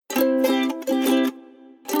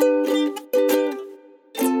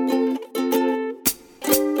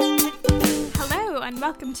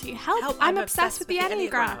welcome to Help, I'm Obsessed with the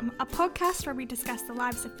Enneagram, a podcast where we discuss the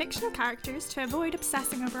lives of fictional characters to avoid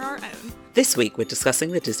obsessing over our own. This week we're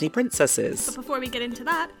discussing the Disney princesses. But before we get into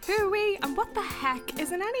that, who are we and what the heck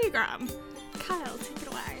is an Enneagram? Kyle, take it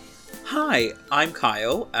away. Hi, I'm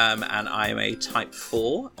Kyle, and I'm a type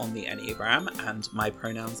 4 on the Enneagram, and my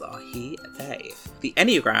pronouns are he, they. The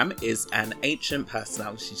Enneagram is an ancient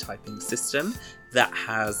personality typing system that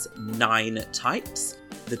has 9 types.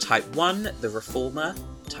 The type 1, the reformer,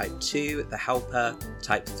 type 2, the helper,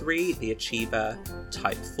 type 3, the achiever,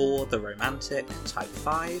 type 4, the romantic, type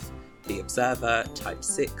 5, the observer, type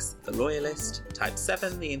 6, the loyalist, type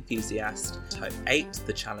 7, the enthusiast, type 8,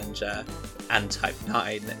 the challenger, and type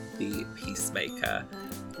 9, the peacemaker.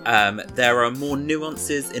 There are more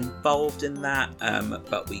nuances involved in that,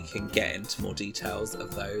 but we can get into more details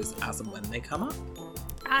of those as and when they come up.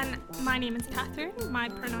 And my name is Catherine, my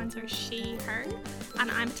pronouns are she, her, and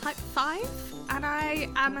I'm type 5, and I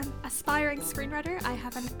am an aspiring screenwriter. I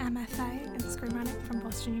have an MFA in screenwriting from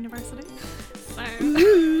Boston University.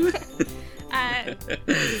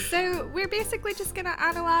 So we're basically just going to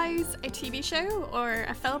analyse a TV show or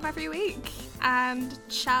a film every week and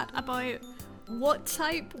chat about what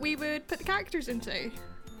type we would put the characters into.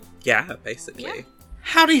 Yeah, basically. Yeah.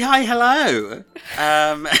 Howdy, hi, hello.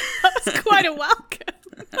 That's quite a welcome.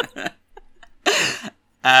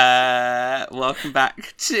 Welcome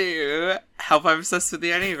back to Help, I'm Obsessed with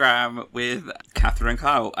the Enneagram with Catherine and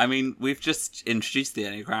Kyle. I mean, we've just introduced the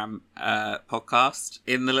Enneagram podcast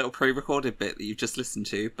in the little pre-recorded bit that you've just listened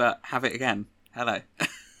to, but have it again. Hello.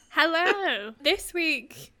 Hello. This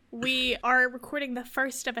week we are recording the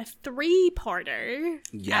first of a 3-parter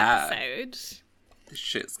episode. This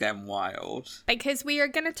shit's getting wild. Because we are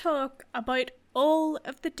going to talk about all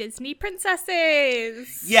of the Disney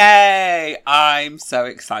princesses. Yay! I'm so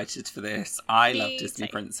excited for this. I love Disney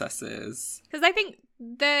too. princesses. Because I think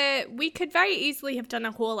we could very easily have done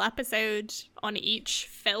a whole episode on each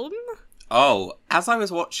film. Oh, as I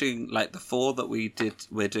was watching like the 4 that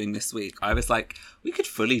we're doing this week, I was like, we could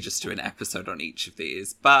fully just do an episode on each of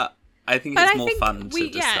these, but I think it's more fun to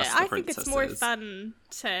discuss the princesses. I think it's more fun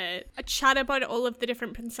to chat about all of the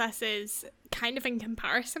different princesses kind of in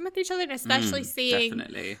comparison with each other, and especially seeing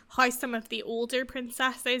how some of the older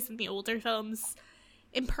princesses in the older films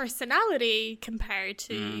in personality compared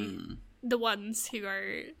to the ones who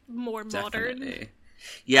are more modern.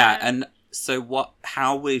 Yeah, and so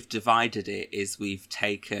how we've divided it is we've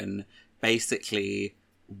taken basically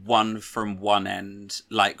one from one end,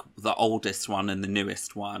 like the oldest one and the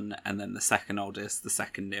newest one, and then the second oldest, the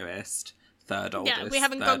second newest, third oldest. Yeah, we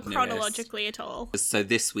haven't gone chronologically at all. So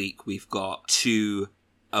this week we've got 2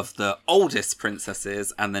 of the oldest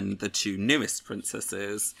princesses and then the 2 newest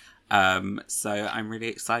princesses. So I'm really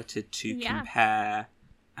excited to compare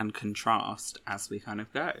and contrast as we kind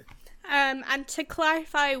of go. And to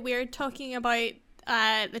clarify, we're talking about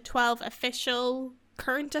the 12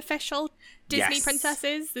 current official Disney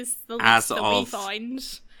princesses. This is the list that we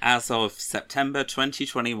found. As of September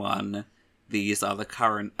 2021, these are the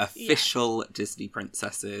current official Disney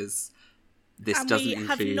princesses. This doesn't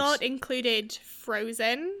include... we have not included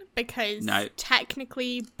Frozen, because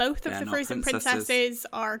technically both of the Frozen princesses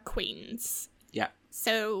are queens. Yeah.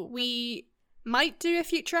 So we might do a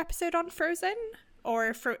future episode on Frozen.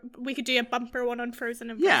 Or we could do a bumper one on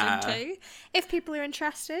Frozen and Frozen 2. If people are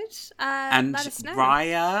interested, and let us know.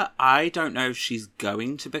 Raya, I don't know if she's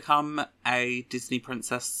going to become a Disney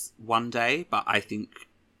princess one day, but I think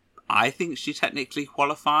she technically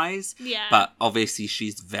qualifies. Yeah. But obviously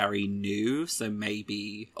she's very new, so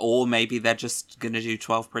maybe they're just going to do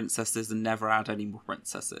 12 princesses and never add any more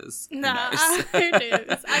princesses. Who knows? Who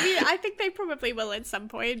knows? I mean, I think they probably will at some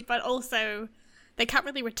point, but also... they can't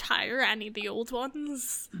really retire any of the old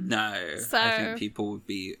ones. No, so... I think people would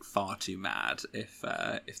be far too mad if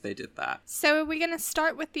they did that. So are we going to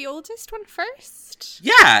start with the oldest one first?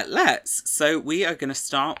 Yeah, let's. So we are going to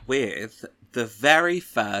start with the very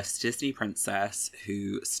first Disney princess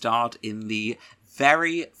who starred in the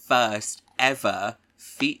very first ever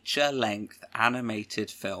feature-length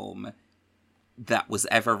animated film that was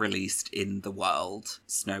ever released in the world.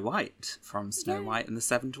 Snow White, from Snow White and the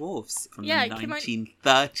Seven Dwarfs, from the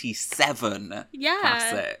 1937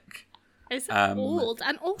 classic. It's old.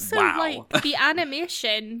 And also, like, the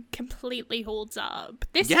animation completely holds up.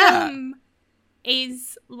 This film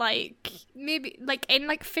is, like, maybe, like, in,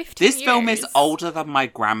 like, 15 years. This film is older than my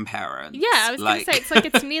grandparents. Yeah, I was going to say, it's like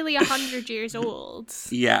it's nearly 100 years old.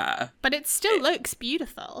 Yeah. But it still looks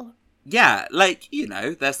beautiful. Yeah, like, you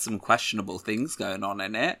know, there's some questionable things going on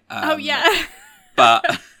in it.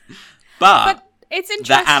 But but it's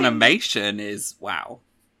interesting. The animation is, wow.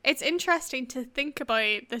 it's interesting to think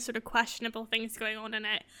about the sort of questionable things going on in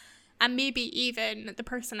it, and maybe even the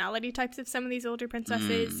personality types of some of these older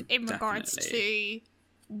princesses in regards to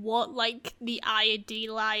what, like, the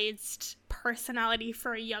idealized personality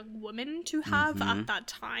for a young woman to have at that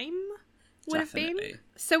time would have been.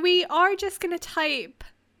 So we are just going to type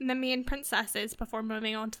the main princesses before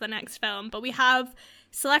moving on to the next film, but we have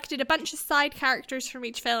selected a bunch of side characters from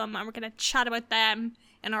each film, and we're going to chat about them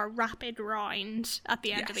in our rapid round at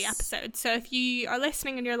the end of the episode. So if you are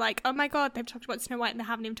listening and you're like, oh my god, they've talked about Snow White and they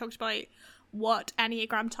haven't even talked about what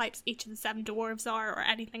Enneagram types each of the 7 dwarves are or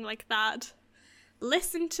anything like that,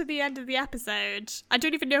 listen to the end of the episode. I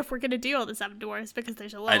don't even know if we're going to do all the 7 dwarves because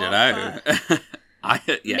there's a lot. I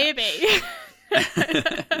don't know. Maybe.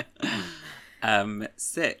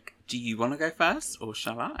 Sick. Do you want to go first or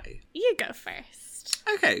shall I? You go first.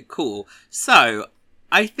 Okay, cool. So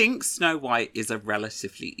I think Snow White is a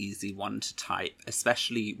relatively easy one to type,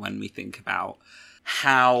 especially when we think about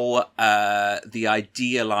how the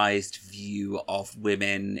idealized view of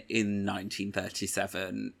women in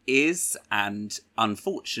 1937 is, and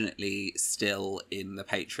unfortunately still in the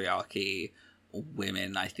patriarchy,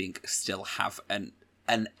 women, I think, still have an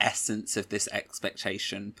essence of this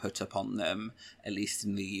expectation put upon them, at least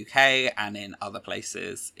in the UK, and in other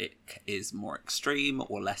places it is more extreme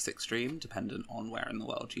or less extreme, dependent on where in the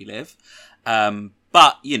world you live.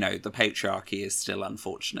 But, you know, the patriarchy is still,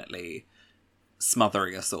 unfortunately,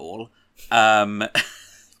 smothering us all.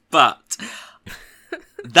 But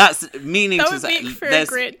that's meaning that to would say make for a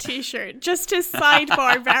great t-shirt. Just to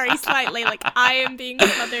sidebar very slightly, like, I am being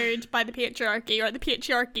smothered by the patriarchy, or the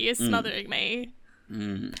patriarchy is smothering me.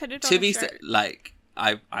 Put it on to be like,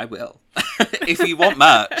 I will. If you want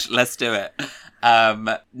merch, let's do it.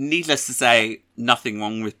 Needless to say, nothing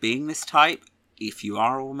wrong with being this type. If you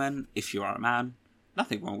are a woman, if you are a man,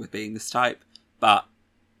 nothing wrong with being this type. But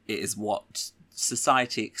it is what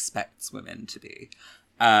society expects women to be.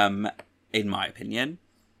 In my opinion,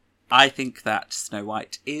 I think that Snow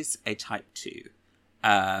White is a type 2.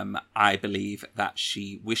 I believe that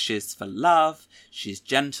she wishes for love. She's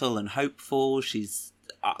gentle and hopeful. She's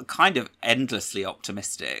kind of endlessly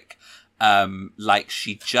optimistic. Like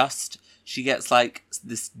she gets like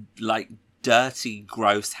this like dirty,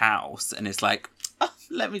 gross house and is like, oh,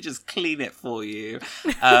 let me just clean it for you.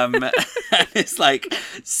 And it's like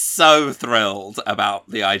so thrilled about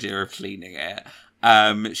the idea of cleaning it.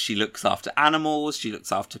 She looks after animals, she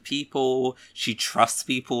looks after people, she trusts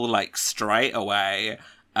people like straight away.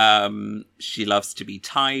 She loves to be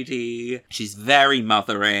tidy, she's very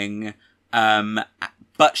mothering,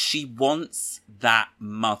 but she wants that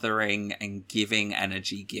mothering and giving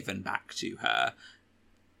energy given back to her.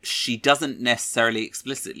 She doesn't necessarily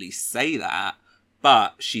explicitly say that,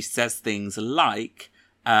 but she says things like,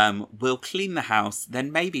 we'll clean the house,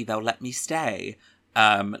 then maybe they'll let me stay.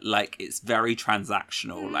 Like it's very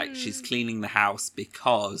transactional. Like she's cleaning the house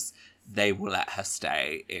because they will let her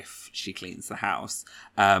stay if she cleans the house.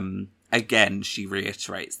 Again, she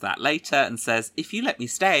reiterates that later and says, if you let me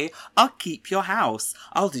stay, I'll keep your house.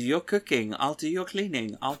 I'll do your cooking. I'll do your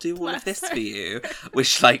cleaning. I'll do all of this for you.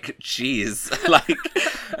 Which, like, geez, like,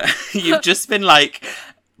 you've just been, like,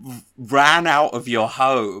 ran out of your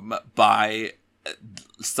home by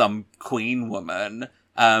some queen woman.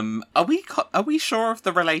 Are we sure of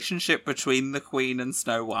the relationship between the Queen and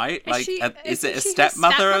Snow White? Like, is it a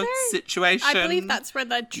stepmother situation? I believe that's where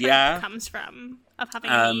the trope comes from, of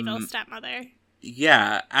having an evil stepmother.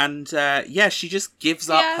 Yeah, and she just gives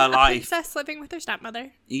up her life. Princess living with her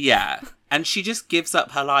stepmother. Yeah, and she just gives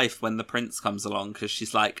up her life when the prince comes along because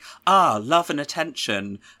she's like, love and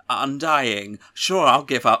attention, undying. Sure, I'll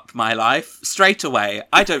give up my life straight away.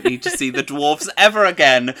 I don't need to see the dwarves ever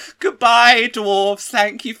again. Goodbye, dwarves.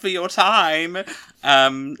 Thank you for your time.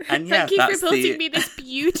 And yeah, thank you for building me this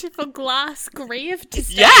beautiful glass grave to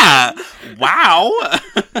stay. Yeah, wow.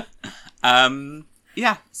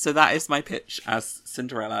 Yeah, so that is my pitch as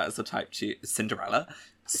Cinderella as a type 2.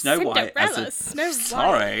 Snow White as a...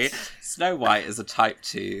 Snow White as a type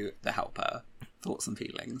 2, the helper. Thoughts and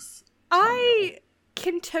feelings? I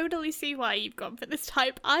can totally see why you've gone for this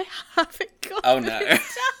type. I haven't gone for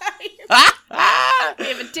this type. We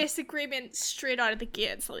have a disagreement straight out of the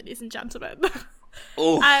gates, ladies and gentlemen.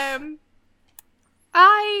 Oh.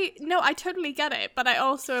 I totally get it, but I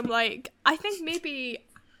also am like, I think maybe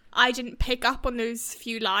I didn't pick up on those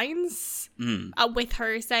few lines with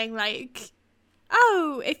her saying like,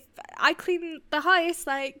 oh, if I clean the house,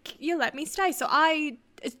 like, you'll let me stay. So I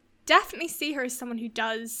definitely see her as someone who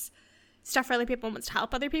does stuff for other people and wants to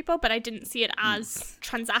help other people, but I didn't see it as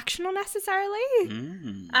transactional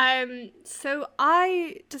necessarily. So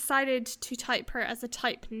I decided to type her as a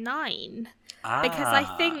type 9 because I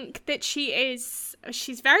think that she's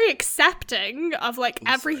very accepting of like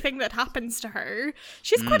everything that happens to her.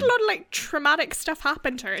 She's quite a lot of like traumatic stuff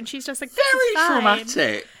happen to her, and she's just like, very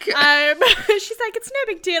traumatic. She's like, it's no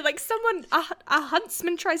big deal. Like a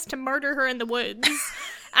huntsman tries to murder her in the woods.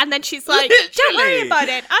 And then she's like, don't worry about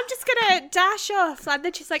it. I'm just going to dash off. And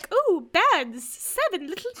then she's like, ooh, beds. 7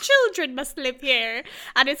 little children must live here.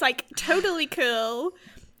 And it's like totally cool.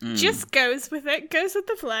 Just goes with it. Goes with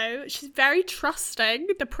the flow. She's very trusting.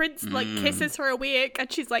 The prince like kisses her awake. And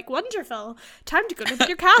she's like, wonderful. Time to go live in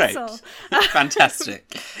your castle.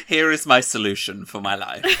 Fantastic. Here is my solution for my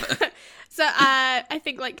life. So I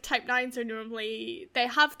think like type 9s are normally, they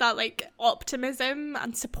have that like optimism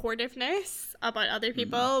and supportiveness about other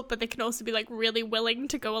people, but they can also be like really willing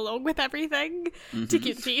to go along with everything to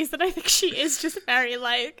keep the peace. And I think she is just very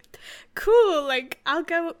like, cool, like I'll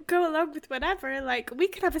go along with whatever. Like we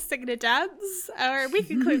could have a sing and a dance, or we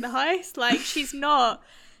could clean the house. Like she's not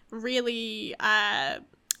really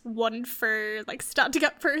one for like standing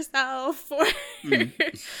up for herself or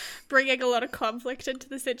bringing a lot of conflict into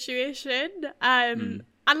the situation. And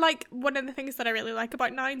like one of the things that I really like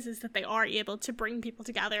about 9s is that they are able to bring people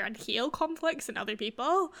together and heal conflicts in other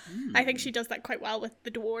people. I think she does that quite well with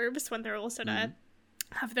the dwarves when they're all sort of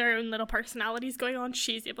have their own little personalities going on.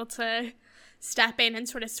 She's able to step in and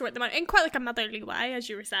sort of sort them out in quite like a motherly way, as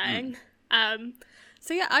you were saying.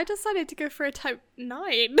 So yeah, I decided to go for a type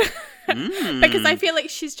 9 because I feel like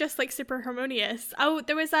she's just like super harmonious. Oh,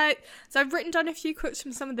 so I've written down a few quotes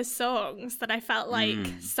from some of the songs that I felt like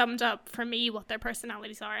summed up for me what their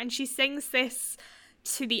personalities are. And she sings this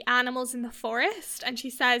to the animals in the forest, and she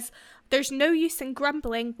says, "There's no use in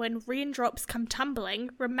grumbling when raindrops come tumbling.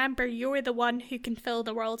 Remember, you're the one who can fill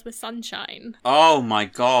the world with sunshine." Oh my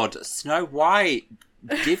God, Snow White.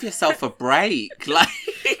 Give yourself a break. Like,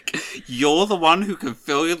 you're the one who can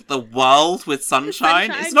fill the world with sunshine.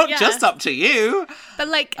 It's not just up to you. But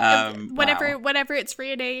like, whenever it's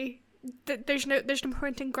rainy, there's no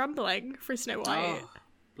point in grumbling for Snow White. Oh,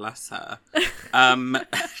 bless her.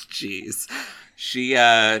 Jeez, she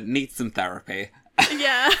needs some therapy.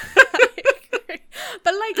 Yeah.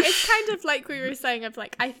 But like, it's kind of like we were saying of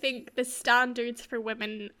like, I think the standards for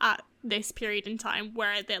women at this period in time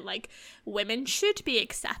where they're like, women should be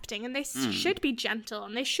accepting and they should be gentle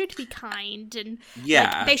and they should be kind and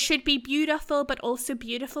like, they should be beautiful but also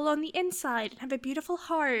beautiful on the inside and have a beautiful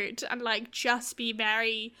heart and like just be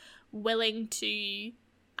very willing to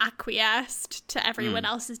acquiesce to everyone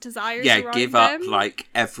else's desires around give them. up like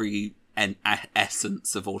every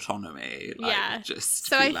essence of autonomy. Like, just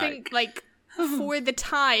so I think like for the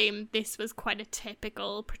time, this was quite a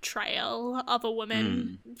typical portrayal of a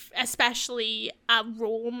woman, especially a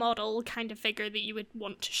role model kind of figure that you would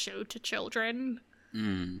want to show to children.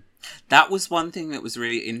 That was one thing that was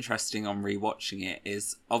really interesting on rewatching it,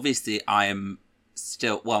 is obviously I am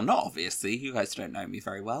still, well, not obviously, you guys don't know me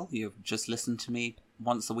very well, you've just listened to me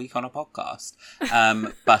once a week on a podcast,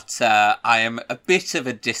 but I am a bit of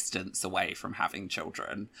a distance away from having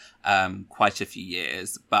children, quite a few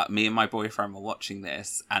years, but me and my boyfriend were watching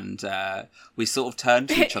this and we sort of turned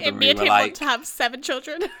to each other and we were like, want to have 7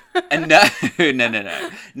 children.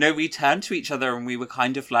 No, we turned to each other and we were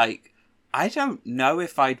kind of like, I don't know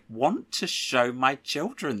if I'd want to show my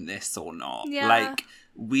children this or not. Like,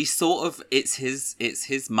 we sort of, it's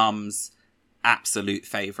his mum's absolute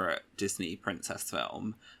favourite Disney princess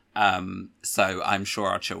film. So I'm sure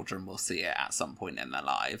our children will see it at some point in their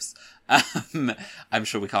lives. I'm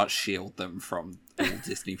sure we can't shield them from all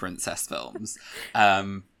Disney princess films.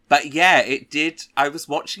 But yeah, it did. I was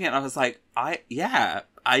watching it and I was like, I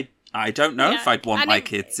don't know if I'd want my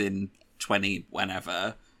kids in 20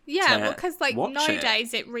 whenever. Yeah, well, because like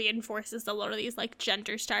nowadays it reinforces a lot of these like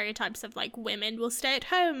gender stereotypes of like women will stay at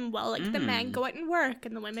home while like the men go out and work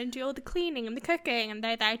and the women do all the cleaning and the cooking and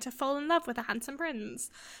they're there to fall in love with a handsome prince,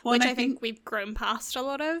 which I think we've grown past a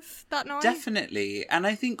lot of that now. Definitely. And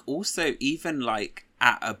I think also even like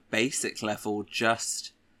at a basic level,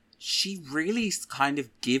 just she really kind of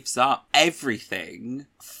gives up everything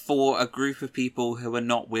for a group of people who are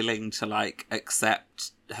not willing to like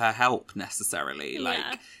accept her help necessarily.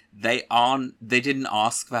 Like they didn't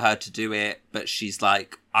ask for her to do it, but she's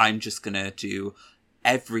like, I'm just gonna do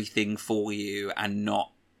everything for you and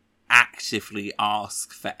not actively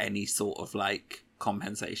ask for any sort of like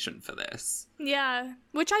compensation for this. Yeah,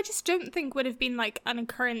 which I just don't think would have been like an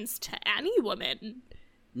occurrence to any woman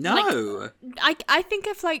No. Like, I think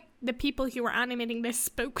if, like, the people who were animating this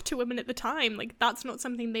spoke to women at the time, like, that's not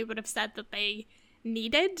something they would have said that they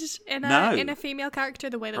needed in a female character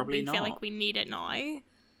the way that we feel like we need it now.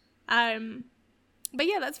 But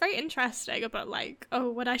yeah, that's very interesting about, like,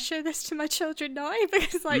 oh, would I show this to my children now?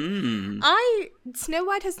 Because, like, Snow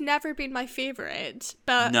White has never been my favourite,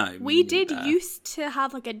 but we did used to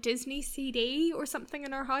have, like, a Disney CD or something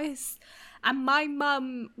in our house. And my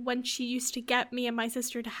mum, when she used to get me and my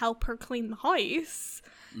sister to help her clean the house,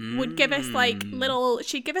 would give us, like,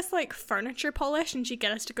 she'd give us, like, furniture polish, and she'd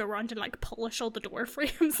get us to go around and, like, polish all the door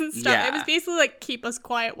frames and stuff. Yeah. It was basically, like, keep us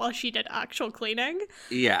quiet while she did actual cleaning.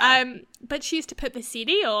 Yeah. But she used to put the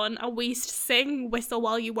CD on, and we used to sing Whistle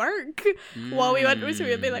While You Work while we went, so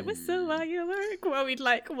we'd be like, whistle while you work, while we'd,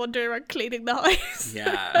 like, wander around cleaning the house.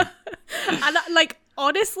 Yeah. And, like,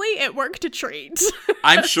 honestly, it worked a treat.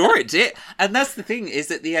 I'm sure it did. And that's the thing, is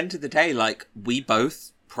at the end of the day, like, we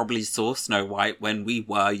both probably saw Snow White when we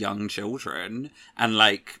were young children, and,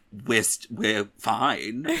 like, we're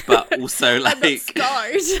fine, but also, like...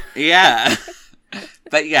 scarred. Yeah.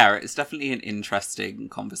 But yeah, it's definitely an interesting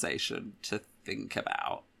conversation to think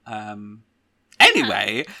about.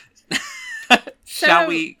 Anyway... Shall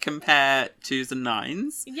we compare 2s and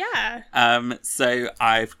 9s? Yeah. So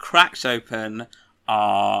I've cracked open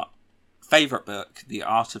our favourite book, The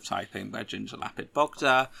Art of Typing by Ginger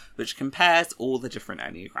Lapid-Bogda, which compares all the different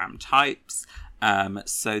Enneagram types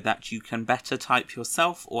so that you can better type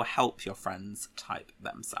yourself or help your friends type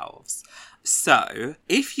themselves. So,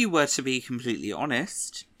 if you were to be completely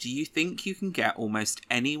honest, do you think you can get almost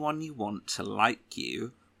anyone you want to like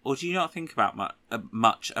you? Or do you not think about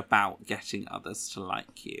much about getting others to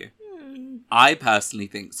like you? I personally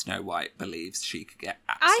think Snow White believes she could get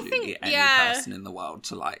absolutely any person in the world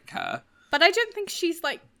to like her. But I don't think she's,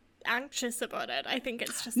 like, anxious about it. I think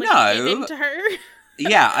it's just, like, given to her.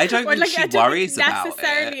 Yeah, I don't think she worries about it.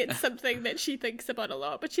 Necessarily it's something that she thinks about a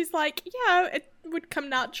lot. But she's like, yeah, it would come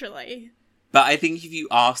naturally. But I think if you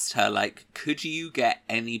asked her, like, could you get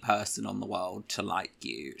any person on the world to like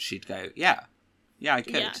you? She'd go, yeah. Yeah, I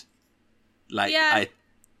could. Yeah. Like,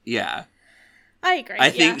 yeah. I agree.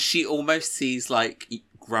 I think she almost sees, like,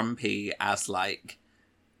 Grumpy as, like,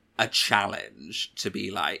 a challenge to be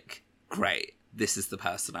like, great, this is the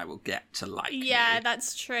person I will get to like me. Yeah,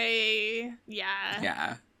 that's true. Yeah.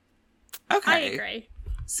 Yeah. Okay. I agree.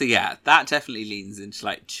 So yeah, that definitely leans into,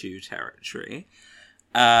 like, 2 territory.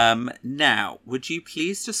 Now, would you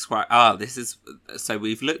please describe... So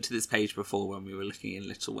we've looked at this page before when we were looking in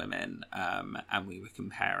Little Women, and we were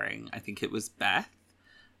comparing, I think it was Beth,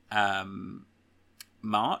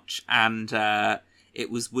 March, and it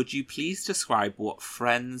was, would you please describe what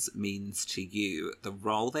friends means to you, the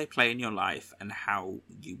role they play in your life, and how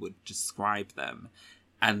you would describe them?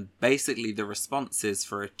 And basically the responses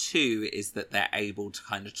for a 2 is that they're able to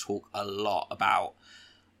kind of talk a lot about,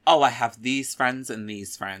 oh, I have these friends and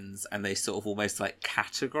these friends, and they sort of almost, like,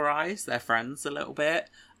 categorize their friends a little bit.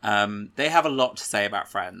 They have a lot to say about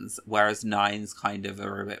friends, whereas 9s kind of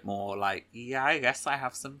are a bit more like, yeah, I guess I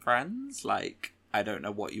have some friends. Like, I don't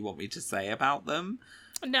know what you want me to say about them.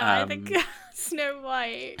 No, I think Snow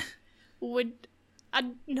White would,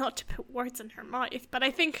 not to put words in her mouth, but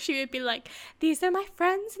I think she would be like, these are my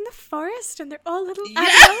friends in the forest, and they're all little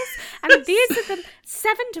animals, and these are the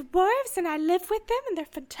 7 dwarves, and I live with them, and they're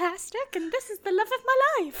fantastic, and this is the love of my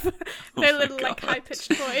life. Their little, like,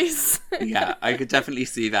 high-pitched voice. Yeah, I could definitely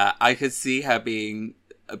see that. I could see her being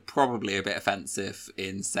probably a bit offensive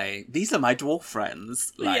in saying, these are my dwarf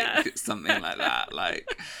friends, like, something like that.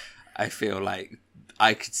 Like, I feel like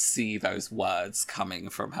I could see those words coming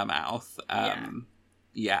from her mouth.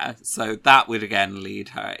 Yeah, so that would again lead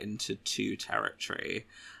her into 2 territory.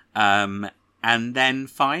 And then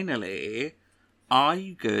finally, are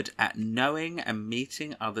you good at knowing and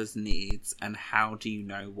meeting others' needs, and how do you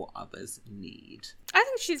know what others need? I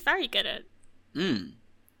think she's very good at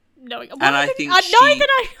knowing. And I think now that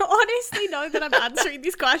I honestly know that I'm answering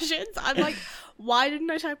these questions, I'm like, why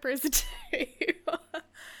didn't I type her as a 2?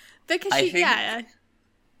 Because she,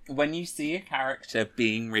 when you see a character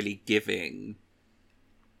being really giving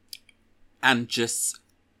and just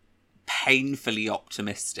painfully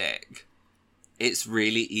optimistic, it's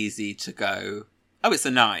really easy to go, oh, it's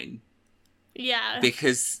a 9. Yeah.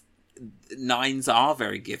 Because 9s are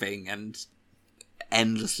very giving and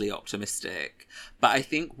endlessly optimistic. But I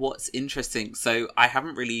think what's interesting, so I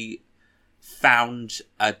haven't really found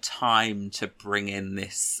a time to bring in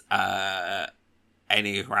this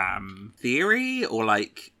Enneagram theory or,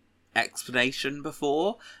 like, explanation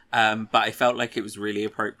before, but I felt like it was really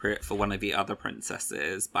appropriate for one of the other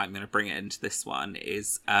princesses, but I'm going to bring it into this one,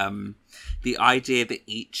 is the idea that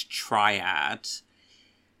each triad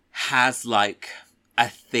has like a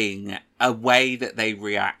thing, a way that they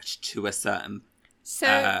react to a certain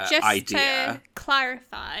just idea. To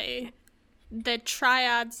clarify, the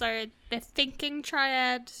triads are the thinking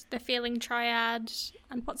triad, the feeling triad,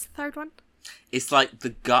 and what's the third one? It's like the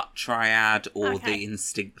gut triad or the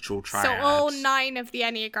instinctual triad. So all 9 of the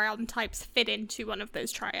Enneagram types fit into one of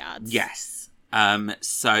those triads. Yes.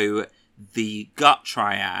 So the gut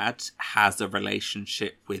triad has a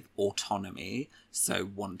relationship with autonomy, so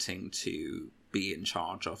wanting to be in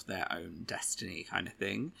charge of their own destiny kind of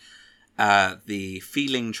thing. The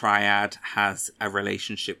feeling triad has a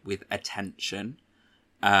relationship with attention.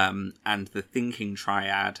 And the thinking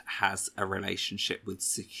triad has a relationship with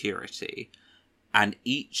security. And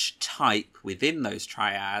each type within those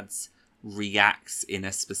triads reacts in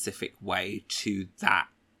a specific way to that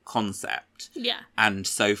concept. Yeah. And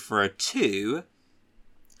so for a 2,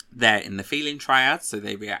 they're in the feeling triad, so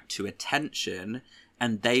they react to attention,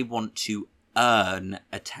 and they want to earn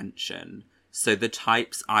attention. So the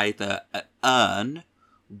types either earn,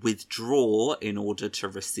 withdraw in order to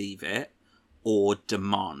receive it, or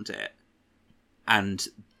demand it. And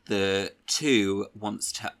the 2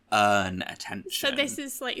 wants to earn attention. So this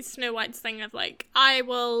is like Snow White's thing of like, I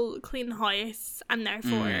will clean the house and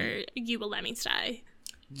therefore you will let me stay.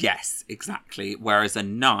 Yes, exactly. Whereas a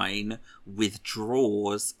 9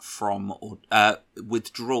 withdraws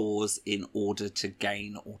in order to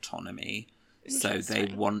gain autonomy. So they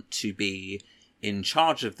want to be in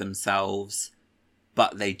charge of themselves,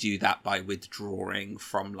 but they do that by withdrawing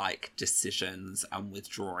from, like, decisions and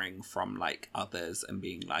withdrawing from, like, others and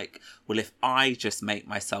being like, well, if I just make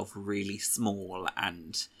myself really small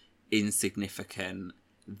and insignificant,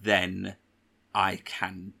 then I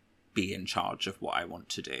can be in charge of what I want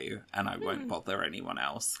to do and I won't bother anyone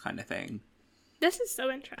else, kind of thing. This is so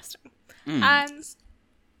interesting.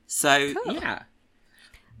 So, cool. Yeah.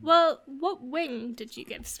 Well, what wing did you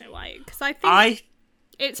give Snow White? Because I think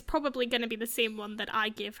it's probably going to be the same one that I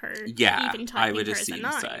give her. Yeah, even I would her assume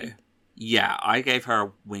as a 9. so. Yeah, I gave her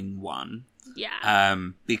a wing 1. Yeah.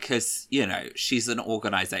 Because, you know, she's an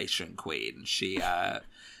organisation queen. She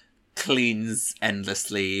cleans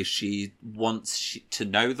endlessly. She wants to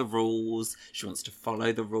know the rules. She wants to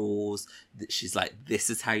follow the rules. She's like, this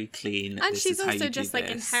is how you clean. And this she's is how also you just do like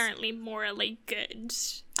this. inherently morally good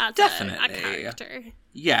as Definitely. a character.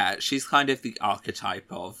 Yeah, she's kind of the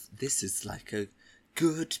archetype of, this is like a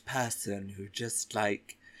good person who just,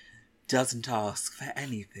 like, doesn't ask for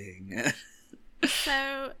anything.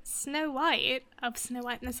 So, Snow White of Snow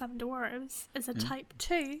White and the 7 Dwarves is a type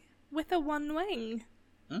 2 with a 1 wing.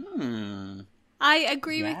 I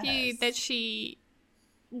agree with you that she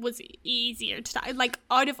was easier to type. Like,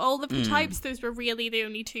 out of all of the types, those were really the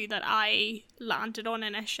only 2 that I landed on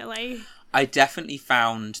initially. I definitely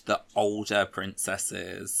found the older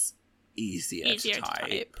princesses easier to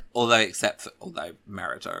type. Although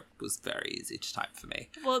Merida was very easy to type for me.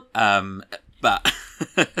 Well, but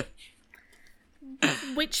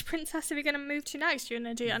which princess are we going to move to next? Do you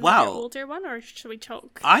want to do another older one, or should we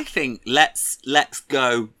talk? I think let's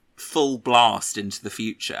go full blast into the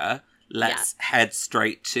future. Let's head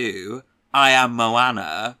straight to I Am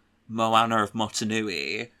Moana of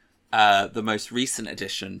Motunui, the most recent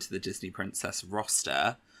addition to the Disney Princess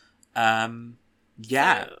roster. From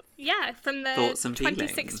the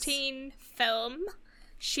 2016 film.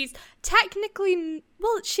 She's technically,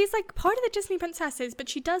 she's like part of the Disney princesses, but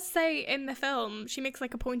she does say in the film, she makes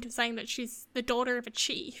like a point of saying that she's the daughter of a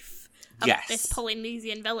chief of this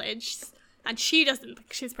Polynesian village, and she doesn't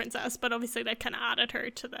think she's a princess, but obviously they kind of added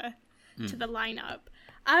her to the lineup.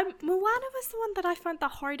 Moana was the one that I found the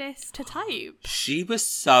hardest to type. She was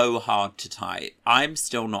so hard to type. I'm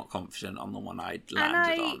still not confident on the one I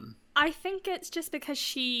landed on. I think it's just because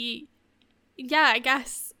I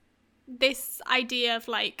guess this idea of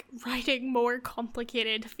like writing more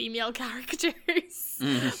complicated female characters.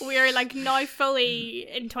 We are like now fully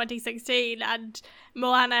in 2016, and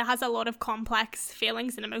Moana has a lot of complex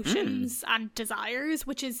feelings and emotions and desires,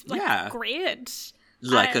 which is like great.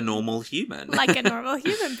 Like a normal human. Like a normal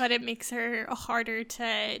human, but it makes her harder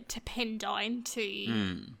to pin down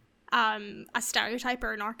to a stereotype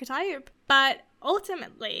or an archetype. But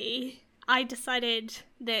ultimately, I decided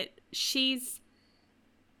that she's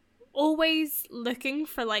always looking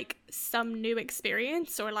for like some new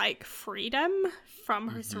experience or like freedom from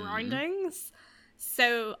her surroundings.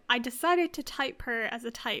 So I decided to type her as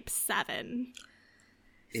a type 7.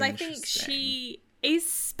 So I think she is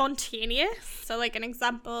spontaneous. So, like, an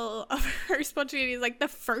example of her spontaneity is, like, the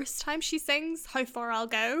first time she sings How Far I'll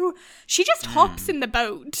Go, she just hops in the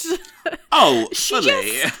boat. Oh,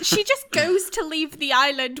 fully. She just goes to leave the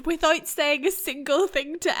island without saying a single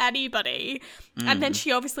thing to anybody. And then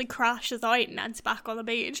she obviously crashes out and ends back on the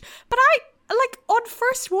beach. But like, on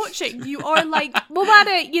first watching, you are like,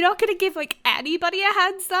 Moana, you're not going to give, like, anybody a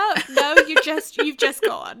heads up. No, you've just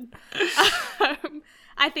gone.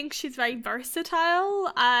 I think she's very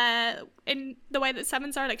versatile in the way that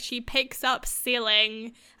Sevens are. Like, she picks up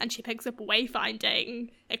sailing and she picks up wayfinding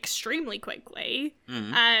extremely quickly.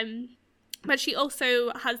 But she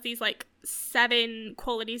also has these, like, 7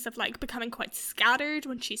 qualities of, like, becoming quite scattered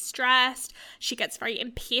when she's stressed. She gets very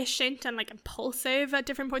impatient and, like, impulsive at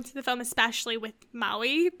different points of the film, especially with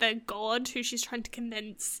Maui, the god who she's trying to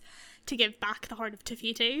convince to give back the heart of Te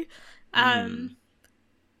Fiti. But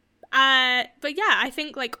yeah, I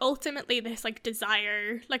think, like, ultimately this, like,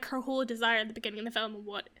 desire, like, her whole desire at the beginning of the film and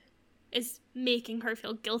what is making her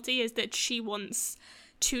feel guilty is that she wants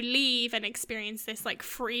to leave and experience this, like,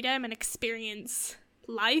 freedom and experience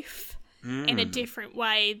life in a different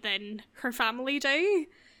way than her family do.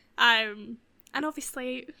 And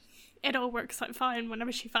obviously it all works out fine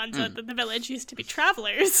whenever she finds out that the village used to be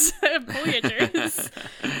travellers, voyagers.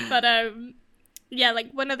 But yeah,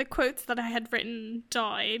 like, one of the quotes that I had written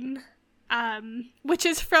down, which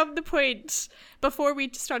is from the point before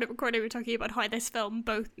we started recording, we were talking about how this film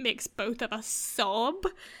makes both of us sob.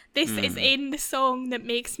 This is in the song that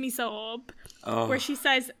makes me sob, where she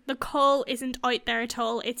says, "The call isn't out there at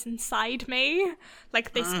all, it's inside me."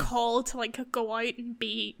 Like, this call to, like, go out and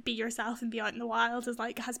be yourself and be out in the wild is,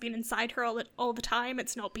 like, has been inside her all the time.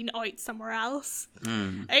 It's not been out somewhere else.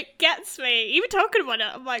 It gets me. Even talking about it,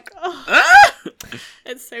 I'm like, oh.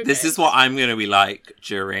 It's so This good. is what I'm going to be like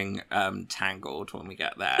during Tangled when we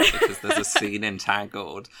get there, because there's a scene in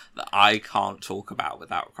Tangled that I can't talk about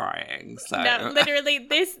without crying. So No, literally,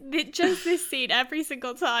 just this scene, every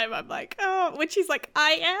single time, I'm like, oh, when she's like,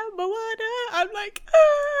 "I am Moana," I'm like,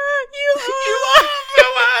 oh, you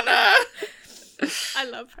are Moana. I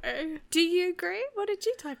love her. Do you agree? What did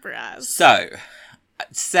you type her as? So,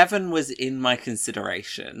 7 was in my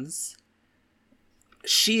considerations.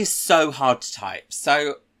 She is so hard to type.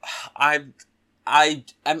 So, I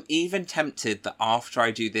am even tempted that after I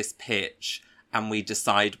do this pitch and we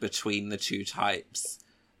decide between the 2 types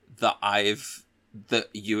that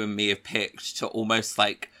you and me have picked, to almost,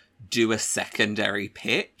 like, do a secondary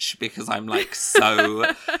pitch, because I'm, like,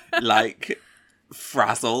 so like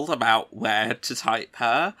frazzled about where to type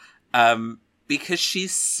her, because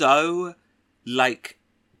she's so, like,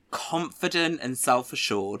 confident and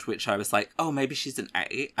self-assured, which I was like, oh, maybe she's an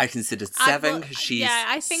 8. I considered 7 because she's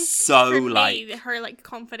I think so, for like, me, her, like,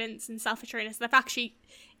 confidence and self-assuredness, the fact she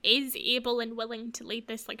is able and willing to lead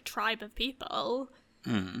this, like, tribe of people,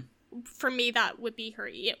 for me, that would be her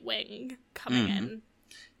 8 wing coming in.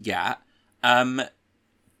 Yeah.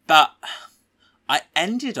 But I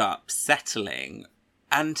ended up settling,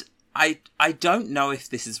 and I don't know if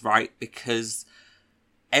this is right, because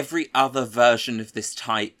every other version of this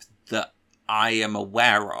type that I am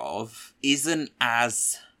aware of isn't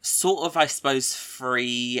as sort of, I suppose,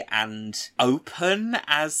 free and open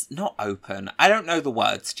as... Not open, I don't know the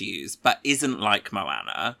words to use, but isn't like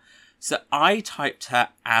Moana. So I typed her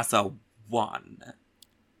as a 1.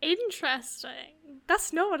 Interesting.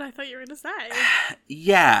 That's not what I thought you were going to say.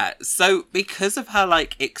 Yeah, so because of her,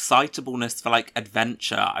 like, excitableness for, like,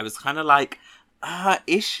 adventure, I was kind of like,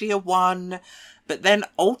 is she a 1? But then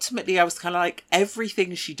ultimately I was kind of like,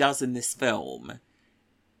 everything she does in this film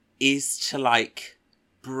is to, like,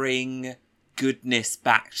 bring goodness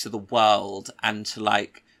back to the world and to,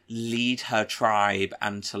 like, lead her tribe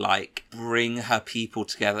and to, like, bring her people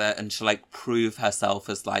together and to, like, prove herself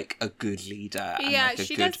as, like, a good leader and, like,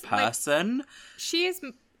 a good person. Like, she is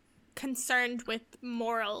concerned with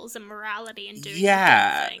morals and morality and doing the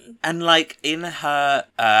good thing. And, like, in her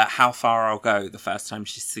How Far I'll Go, the first time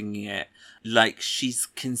she's singing it, like, she's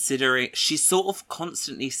sort of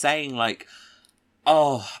constantly saying, like,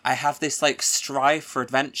 oh, I have this, like, strive for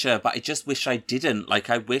adventure, but I just wish I didn't. Like,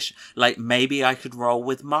 I wish, like, maybe I could roll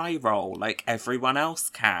with my role, like everyone else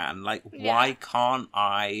can. Like, why can't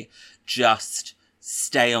I just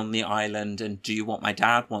stay on the island and do what my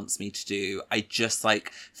dad wants me to do? I just,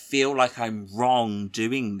 like, feel like I'm wrong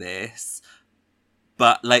doing this.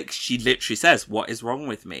 But, like, she literally says, what is wrong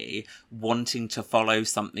with me? Wanting to follow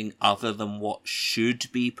something other than what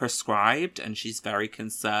should be prescribed. And she's very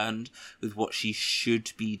concerned with what she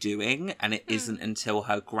should be doing. And it isn't until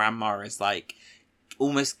her grandma is, like,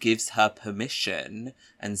 almost gives her permission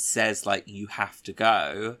and says, like, you have to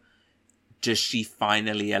go, does she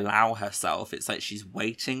finally allow herself? It's like she's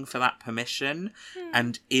waiting for that permission.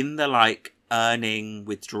 And in the, like, earning,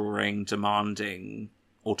 withdrawing, demanding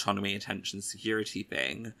autonomy, attention, security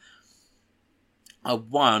thing,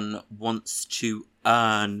 one wants to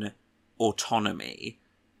earn autonomy,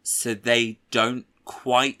 so they don't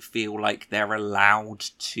quite feel like they're allowed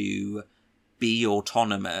to be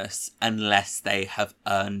autonomous unless they have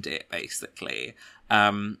earned it, basically.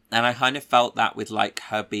 And I kind of felt that with, like,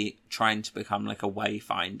 her trying to become, like, a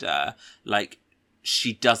wayfinder. Like,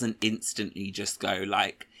 she doesn't instantly just go,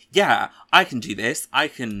 like, yeah, I can do this, I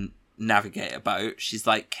can navigate a boat. She's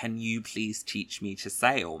like, can you please teach me to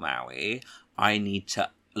sail, Maui? I need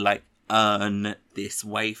to, like, earn this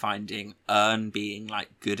wayfinding, earn being,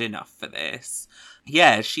 like, good enough for this.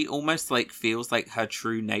 Yeah, she almost, like, feels like her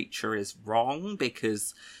true nature is wrong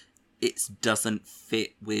because it doesn't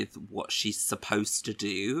fit with what she's supposed to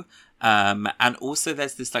do. And also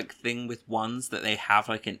there's this, like, thing with ones that they have,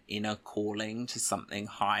 like, an inner calling to something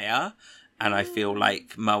higher. And I feel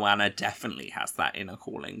like Moana definitely has that inner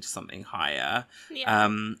calling to something higher. Yeah.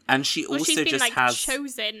 And she also she's been, just like, has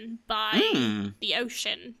chosen by the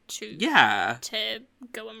ocean to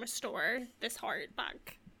go and restore this heart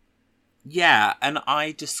back. Yeah, and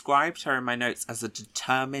I described her in my notes as a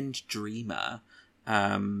determined dreamer.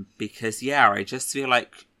 Because I just feel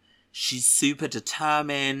like she's super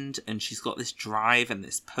determined and she's got this drive and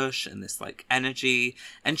this push and this, like, energy.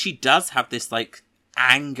 And she does have this, like,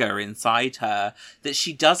 anger inside her that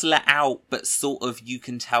she does let out, but sort of you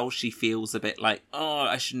can tell she feels a bit like, oh,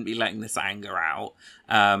 I shouldn't be letting this anger out.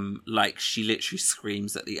 Like, she literally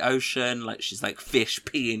screams at the ocean, like she's like, fish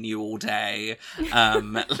peeing you all day.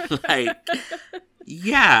 Like,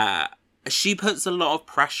 yeah, she puts a lot of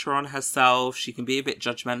pressure on herself. She can be a bit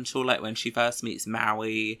judgmental. Like, when she first meets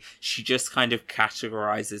Maui, she just kind of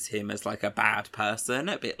categorizes him as, like, a bad person,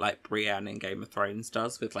 a bit like Brienne in Game of Thrones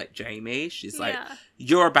does with, like, Jaime. She's like,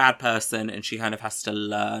 you're a bad person, and she kind of has to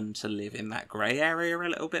learn to live in that grey area a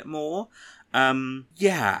little bit more.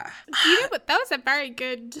 Yeah. You know what? That was a very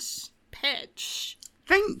good pitch.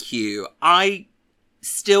 Thank you. I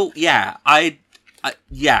still, I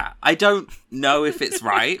don't know if it's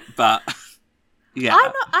right, but yeah.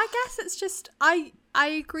 I guess it's just, I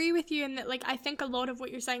agree with you in that, like, I think a lot of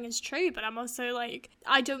what you're saying is true, but I'm also like,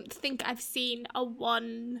 I don't think I've seen a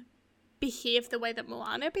one behave the way that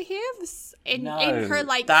Moana behaves in her,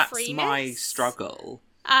 like, that's freeness. My struggle.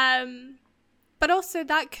 But also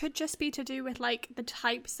that could just be to do with, like, the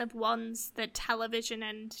types of ones that television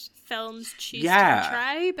and films choose to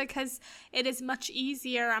portray, because it is much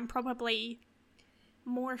easier and probably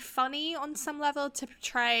more funny on some level to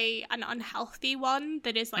portray an unhealthy one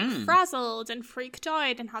that is, like, frazzled and freaked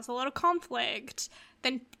out and has a lot of conflict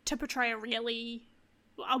than to portray a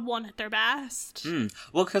one at their best.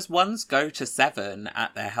 Well, because ones go to 7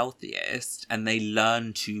 at their healthiest and they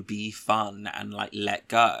learn to be fun and, like, let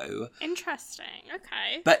go. Interesting.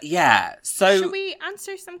 Okay. But yeah, so should we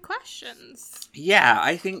answer some questions? Yeah,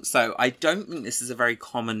 I think so. I don't think this is a very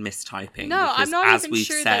common mistyping. No, I'm not even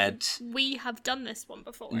sure that we have done this one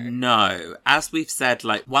before. No, as we've said,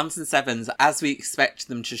 like, 1s and 7s, as we expect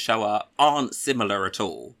them to show up, aren't similar at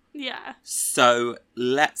all. Yeah. So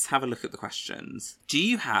let's have a look at the questions. Do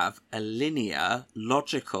you have a linear,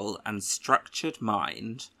 logical, and structured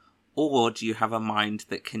mind, or do you have a mind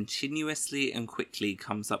that continuously and quickly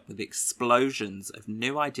comes up with explosions of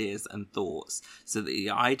new ideas and thoughts so that the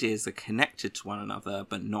ideas are connected to one another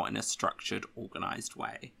but not in a structured, organised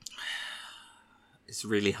way? It's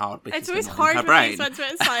really hard because it's always hard with these ones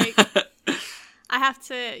where it's like I have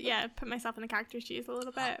to, put myself in the character's shoes a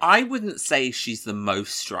little bit. I wouldn't say she's the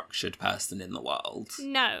most structured person in the world.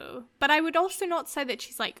 No, but I would also not say that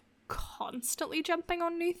she's, like, constantly jumping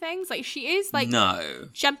on new things. Like, she is, like,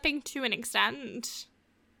 jumping to an extent,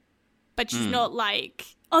 but she's not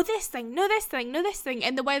like, oh, this thing, no, this thing, no, this thing,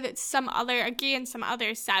 in the way that some other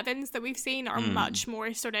 7s that we've seen are much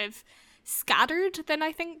more sort of scattered than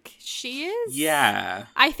I think she is. Yeah.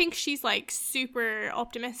 I think she's, like, super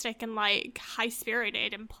optimistic and, like,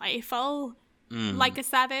 high-spirited and playful, like a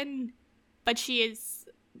 7, but she is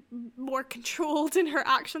more controlled in her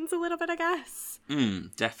actions a little bit, I guess.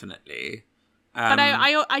 Definitely. But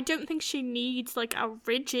I don't think she needs, like, a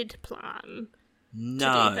rigid plan.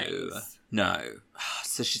 No. To do things. No.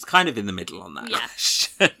 So she's kind of in the middle on that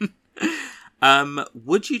question.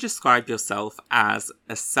 Would you describe yourself as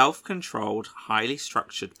a self-controlled, highly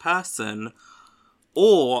structured person,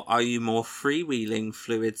 or are you more freewheeling,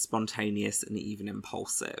 fluid, spontaneous, and even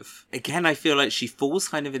impulsive? Again, I feel like she falls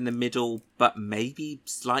kind of in the middle, but maybe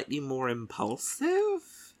slightly more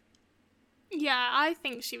impulsive? Yeah, I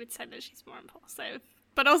think she would say that she's more impulsive.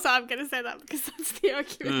 But also I'm going to say that because that's the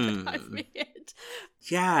argument that I've made.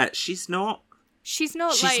 Yeah, she's not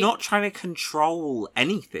trying to control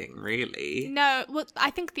anything, really. No, well, I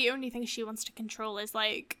think the only thing she wants to control is,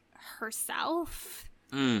 like, herself.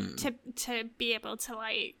 To be able to,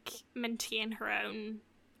 like, maintain her own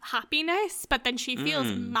happiness. But then she feels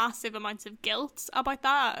massive amounts of guilt about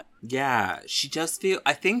that. Yeah, she does feel...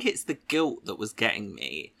 I think it's the guilt that was getting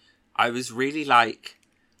me. I was really like...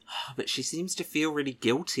 Oh, but she seems to feel really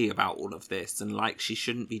guilty about all of this and like she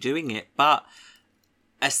shouldn't be doing it. But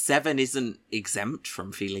a 7 isn't exempt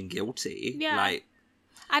from feeling guilty. Yeah. Like,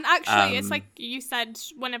 and actually, it's like you said,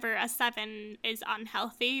 whenever a 7 is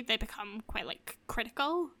unhealthy, they become quite, like,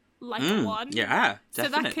 critical, like a 1. Yeah,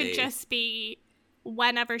 definitely. So that could just be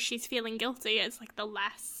whenever she's feeling guilty, it's like the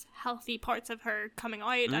less healthy parts of her coming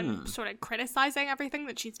out and sort of criticizing everything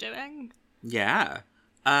that she's doing. Yeah.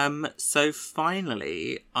 So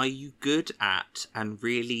finally, are you good at and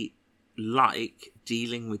really like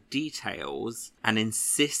dealing with details and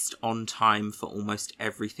insist on time for almost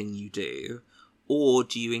everything you do? Or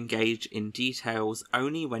do you engage in details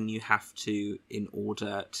only when you have to in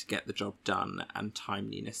order to get the job done and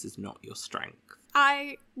timeliness is not your strength?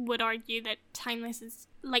 I would argue that timeless is,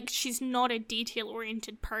 like, she's not a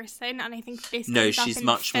detail-oriented person, and I think this No, she's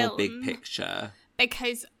much more big picture.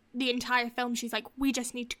 Because the entire film, she's like, we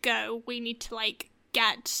just need to go. We need to, like,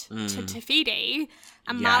 get to Te Fiti.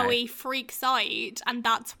 And Maui freaks out, and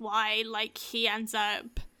that's why, like, he ends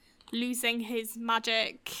up losing his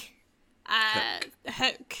magic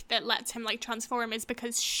hook that lets him, like, transform, is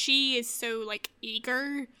because she is so, like,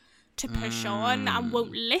 eager to push on and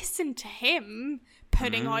won't listen to him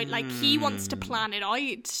putting out, like, he wants to plan it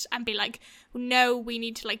out and be like, no, we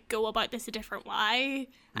need to, like, go about this a different way,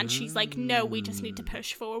 and she's like, no, we just need to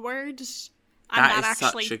push forward, and that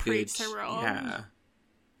actually proves her wrong.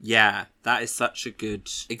 Yeah, that is such a good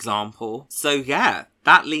example. So yeah,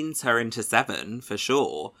 that leans her into 7 for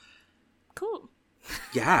sure. Cool.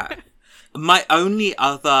 Yeah. My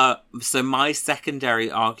secondary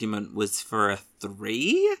argument was for a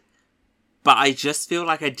 3, but I just feel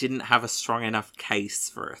like I didn't have a strong enough case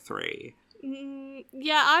for a 3.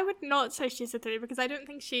 Yeah, I would not say she's a 3 because I don't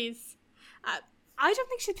think she's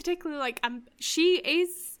particularly, like, she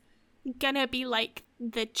is gonna be, like,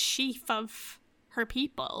 the chief of her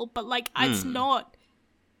people, but, like, it's not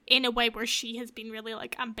in a way where she has been really,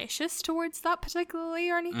 like, ambitious towards that particularly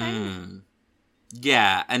or anything.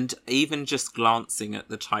 Yeah, and even just glancing at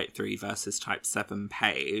the Type 3 versus Type 7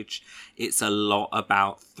 page, it's a lot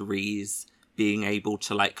about 3s being able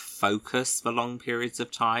to, like, focus for long periods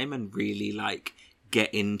of time and really, like,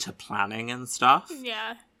 get into planning and stuff.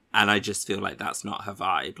 Yeah. And I just feel like that's not her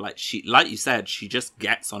vibe. Like, she, like you said, she just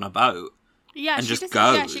gets on a boat. Yeah, and she just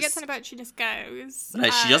goes. Yeah, she gets on a boat, she just goes.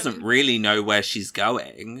 Like, she doesn't really know where she's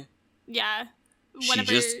going. Yeah.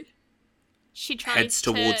 Whenever she tries heads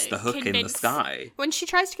towards the hook in the sky. When she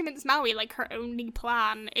tries to convince Maui, like, her only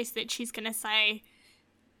plan is that she's going to say,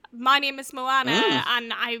 my name is Moana,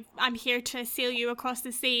 and I'm here to sail you across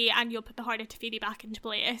the sea, and you'll put the heart of Te Fiti back into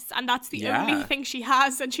place. And that's the only thing she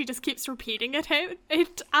has, and she just keeps repeating it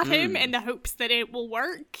at him in the hopes that it will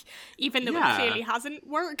work, even though it clearly hasn't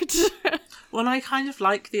worked. Well, I kind of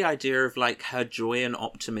like the idea of, like, her joy and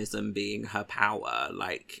optimism being her power,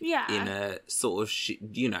 like, in a sort of,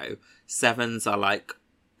 7s are, like,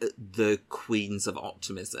 the queens of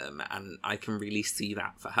optimism, and I can really see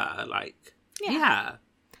that for her, like,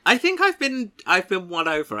 I think I've been won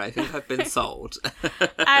over. I think I've been sold.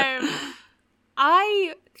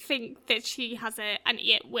 I think that she has an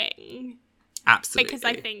 8 wing. Absolutely. Because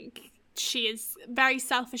I think she is very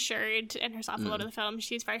self-assured in herself a lot of the film.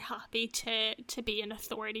 She's very happy to be an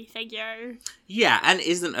authority figure. Yeah, and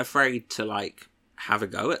isn't afraid to, like, have a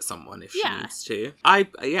go at someone if she needs to.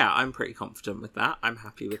 I'm pretty confident with that. I'm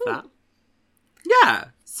happy with that. Yeah.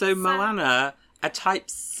 So Moana, a Type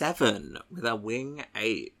 7 with a wing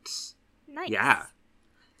 8. Nice. Yeah.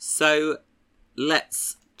 So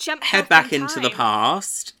let's head back into the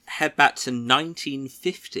past. Head back to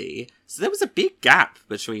 1950. So there was a big gap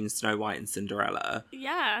between Snow White and Cinderella.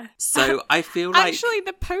 Yeah. So I feel like... Actually,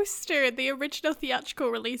 the poster, the original theatrical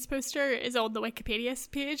release poster, is on the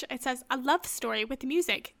Wikipedia page. It says, a love story with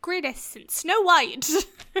music, greatest since Snow White.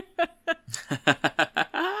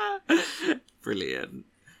 Brilliant.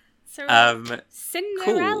 So,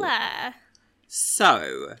 Cinderella. Cool.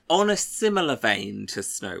 So, on a similar vein to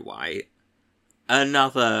Snow White,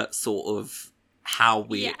 another sort of how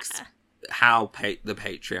the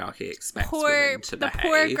patriarchy expects women to behave. The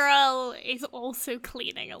poor girl is also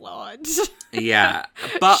cleaning a lot. Yeah,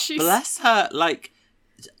 but bless her, like,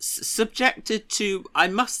 subjected to, I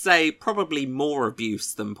must say, probably more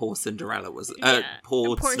abuse than poor Cinderella was,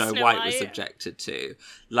 poor Snow White was subjected to.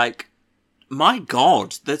 Like, my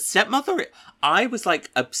God, the stepmother, I was, like,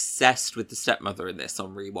 obsessed with the stepmother in this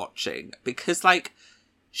on rewatching, because, like,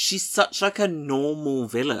 she's such, like, a normal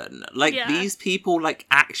villain. Like, these people, like,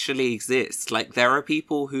 actually exist. Like, there are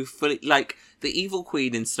people who fully, like, the evil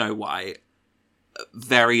queen in Snow White,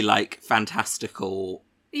 very, like, fantastical,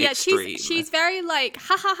 extreme. She's very, like,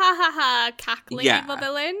 ha ha ha ha ha, cackling evil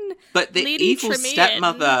villain. But the Lady evil Tremaine.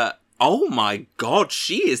 Stepmother, oh my God,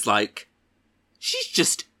 she is, like, she's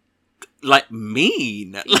just, like,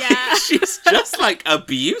 mean. Like, she's just, like,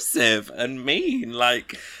 abusive and mean,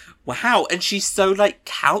 like... Wow, and she's so, like,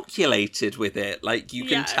 calculated with it. Like, you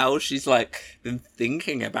can tell she's, like, been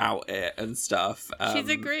thinking about it and stuff. She's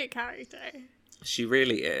a great character. She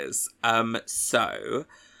really is. So,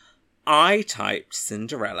 I typed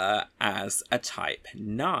Cinderella as a type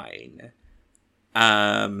 9.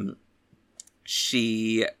 I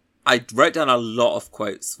wrote down a lot of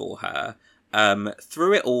quotes for her.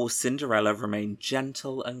 Through it all, Cinderella remained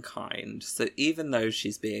gentle and kind. So even though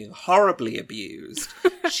she's being horribly abused,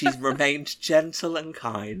 she's remained gentle and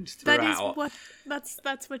kind throughout.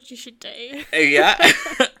 That's what you should do. Yeah.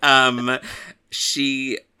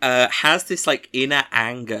 She has this, like, inner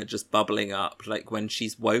anger just bubbling up. Like, when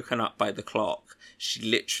she's woken up by the clock, she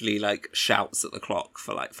literally, like, shouts at the clock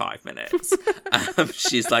for, like, 5 minutes.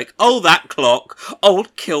 She's like, oh, that clock,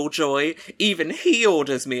 old Killjoy, even he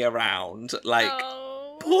orders me around. Like,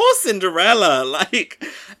 poor Cinderella, like,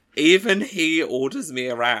 even he orders me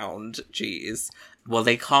around. Jeez. Well,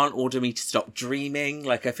 they can't order me to stop dreaming.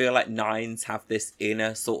 Like, I feel like 9s have this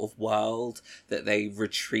inner sort of world that they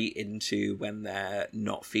retreat into when they're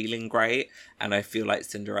not feeling great. And I feel like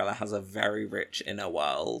Cinderella has a very rich inner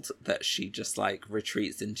world that she just, like,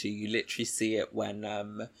 retreats into. You literally see it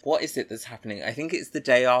when, what is it that's happening? I think it's the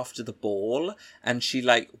day after the ball. And she,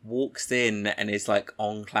 like, walks in and is, like,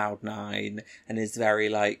 on cloud 9 and is very,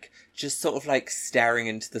 like... just sort of, like, staring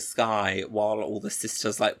into the sky while all the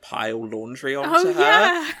sisters, like, pile laundry onto her.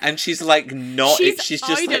 Yeah. And she's, like, she's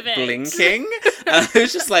just, like, blinking. And I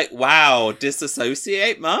was just like, wow,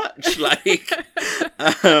 disassociate much? Like,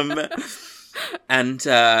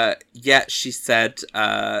 she said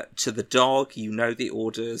to the dog, you know the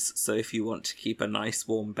orders, so if you want to keep a nice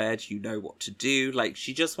warm bed, you know what to do. Like,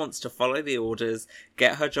 she just wants to follow the orders,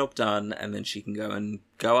 get her job done, and then she can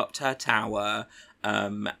go up to her tower.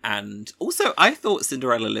 And also, I thought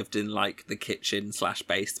Cinderella lived in, like, the kitchen /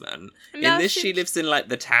 basement. No, in this, she lives in, like,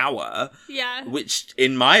 the tower. Yeah. Which,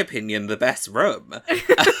 in my opinion, the best room.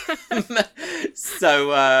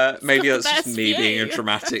 So, maybe that's just me being a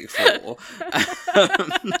dramatic fool.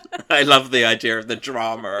 I love the idea of the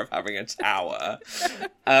drama of having a tower.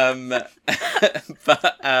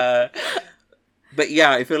 But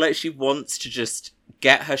yeah, I feel like she wants to just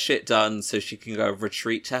get her shit done so she can go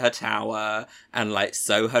retreat to her tower and, like,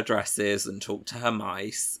 sew her dresses and talk to her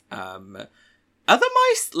mice. Other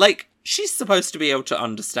mice, like, she's supposed to be able to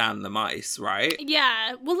understand the mice, right?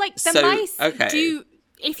 Yeah, well, like, the mice do,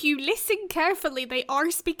 if you listen carefully, they are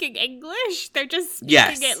speaking English. They're just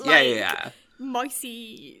speaking it like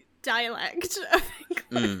micey dialect of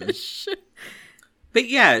English. But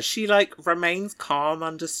yeah, she, like, remains calm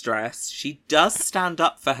under stress. She does stand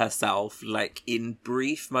up for herself, like, in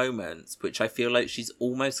brief moments, which I feel like she's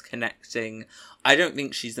almost connecting. I don't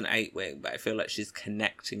think she's an 8-wing, but I feel like she's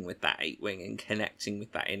connecting with that 8-wing and connecting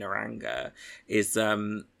with that inner anger. Is,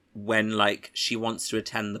 when, like, she wants to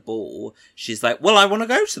attend the ball, she's like, well, I want to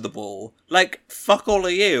go to the ball. Like, fuck all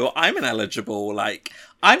of you. I'm an eligible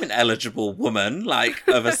woman, like,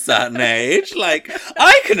 of a certain age. Like,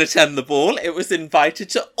 I can attend the ball. It was invited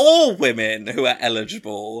to all women who are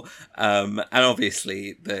eligible. And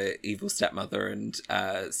obviously the evil stepmother and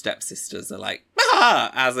stepsisters are like,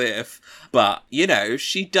 as if. But, you know,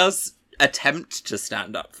 she does attempt to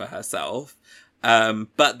stand up for herself.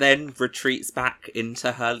 But then retreats back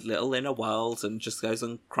into her little inner world and just goes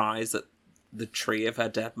and cries at the tree of her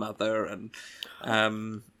dead mother. And,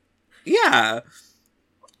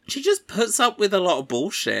 she just puts up with a lot of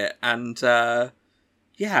bullshit and, and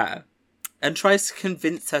tries to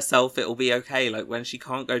convince herself it'll be okay. Like, when she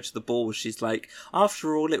can't go to the ball, she's like,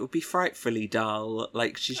 after all, it would be frightfully dull.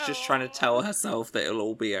 Like, she's just trying to tell herself that it'll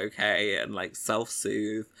all be okay and, like,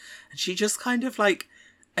 self-soothe. And she just kind of, like,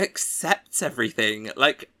 accepts everything.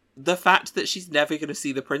 Like, the fact that she's never going to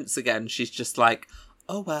see the prince again, she's just like,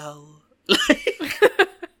 oh well. Like,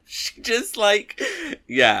 she just, like,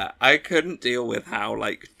 yeah, I couldn't deal with how,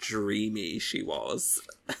 like, dreamy she was.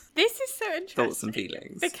 This is so interesting. Thoughts and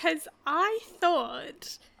feelings. Because I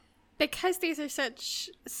thought, because these are such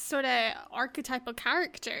sort of archetypal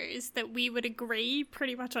characters that we would agree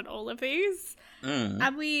pretty much on all of these.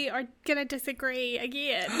 And we are going to disagree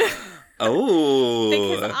again. Oh.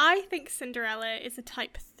 Because I think Cinderella is a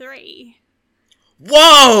type 3.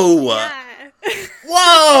 Whoa! Yeah.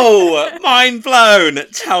 Whoa! Mind blown!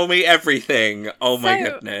 Tell me everything. Oh my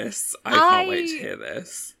goodness. I can't wait to hear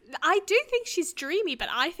this. I do think she's dreamy, but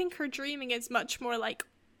I think her dreaming is much more like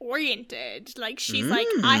oriented. Like she's like,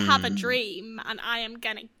 I have a dream and I am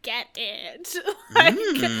gonna get it. Like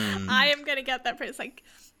I am gonna get that prince. Like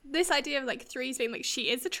this idea of like 3s being like, she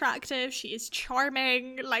is attractive, she is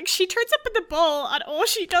charming, like she turns up at the ball and all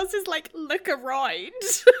she does is like look around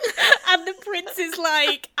and the prince is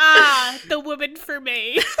like, the woman for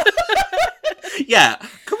me. Yeah,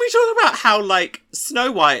 can we talk about how like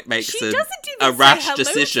Snow White makes a rash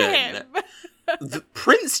decision? The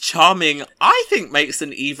Prince Charming, I think, makes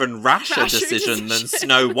an even rasher decision than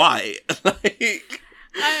Snow White. Like,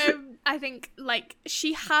 I think like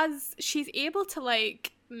she's able to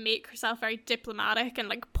like make herself very diplomatic and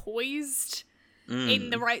like poised in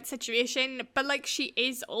the right situation, but like she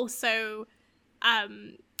is also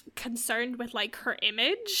concerned with like her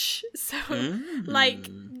image. So like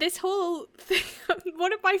this whole thing,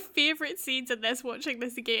 one of my favorite scenes in this, watching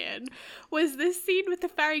this again, was this scene with the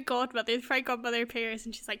fairy godmother. The fairy godmother appears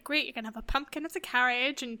and she's like, great, you're gonna have a pumpkin as a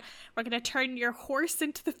carriage and we're gonna turn your horse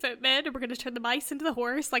into the footman and we're gonna turn the mice into the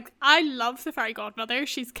horse. Like, I love the fairy godmother.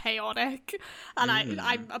 She's chaotic and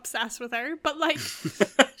I'm obsessed with her, but like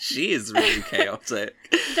she is really chaotic.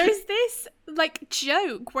 There's this like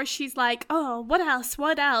joke where she's like, oh, what else,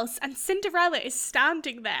 and Cinderella is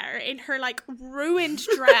standing there in her like ruined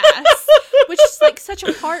dress, which is like such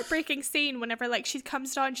a heartbreaking scene whenever like she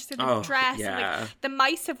comes down, she's in a dress and like the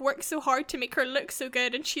mice have worked so hard to make her look so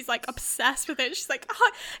good and she's like obsessed with it. She's like,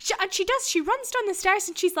 she runs down the stairs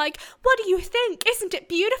and she's like, what do you think, isn't it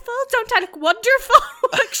beautiful, don't I look wonderful?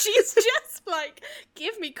 Like she's just like,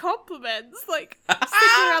 give me compliments. Like,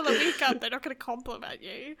 Cinderella makeup, they're not gonna compliment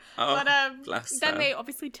you. But then they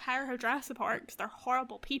obviously tear her dress apart because they're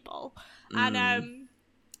horrible people. And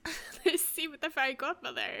this scene with the fairy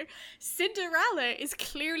godmother, Cinderella is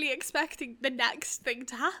clearly expecting the next thing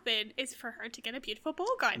to happen is for her to get a beautiful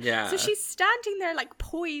ball gown. Yeah. So she's standing there like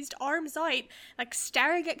poised, arms out, like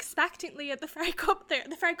staring expectantly at the fairy godmother.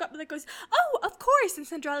 The fairy godmother goes, oh, of course. And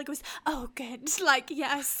Cinderella goes, oh, good. Like,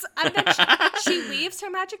 yes. And then she waves her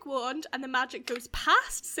magic wand and the magic goes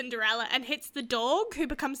past Cinderella and hits the dog who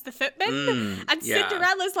becomes the footman. And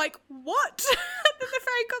Cinderella's like, what? And then the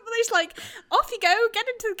fairy godmother's like, off you go, get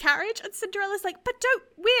into the carriage. And Cinderella's like, but don't,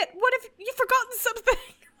 wait, what if you've forgotten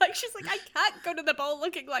something? Like, she's like, I can't go to the ball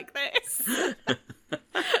looking like this. And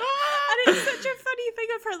it's such a funny thing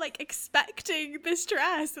of her like expecting this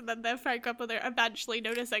dress and then the fairy godmother eventually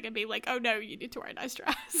noticing and being like, oh no, you need to wear a nice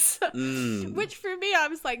dress. Which for me, I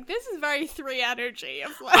was like, this is very 3 energy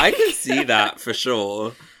of like, I can see that for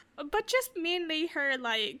sure. But just mainly her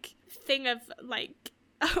like thing of like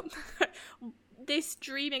this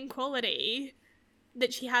dreaming quality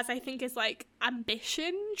that she has, I think, is like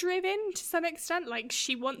ambition driven to some extent. Like,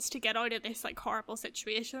 she wants to get out of this like horrible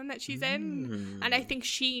situation that she's in, and I think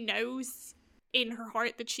she knows in her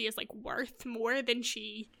heart that she is like worth more than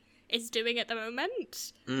she is doing at the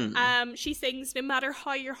moment. She sings, no matter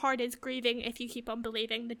how your heart is grieving, if you keep on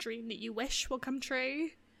believing, the dream that you wish will come true.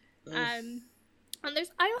 And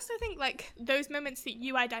I also think like those moments that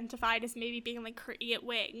you identified as maybe being like her 8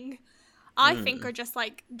 wing, I think are just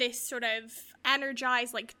like this sort of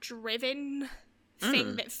energized, like driven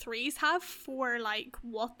thing that 3s have for like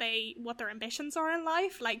what their ambitions are in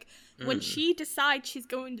life. Like when she decides she's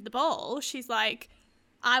going to the ball, she's like,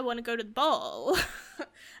 I want to go to the ball.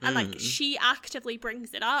 And like she actively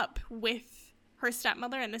brings it up with her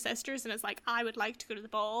stepmother and the sisters and is like, I would like to go to the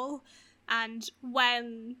ball. And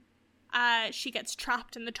when she gets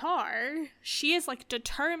trapped in the tower, she is like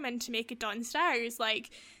determined to make it downstairs. Like,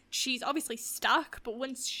 she's obviously stuck, but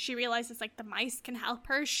once she realizes like the mice can help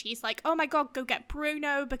her, she's like, oh my god, go get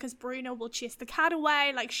Bruno because Bruno will chase the cat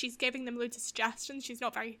away. Like, she's giving them loads of suggestions. She's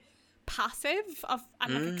not very passive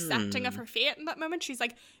and like accepting of her fate in that moment. She's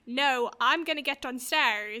like, no, I'm gonna get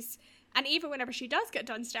downstairs. And even whenever she does get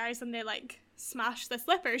downstairs and they like smash the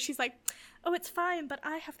slipper, she's like, oh, it's fine, but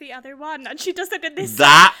I have the other one. And she does it in this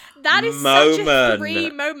that is moment. Such a 3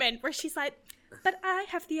 moment where she's like, but I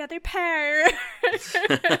have the other pair.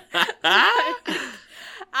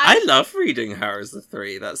 I love reading her as a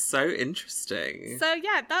 3. That's so interesting. So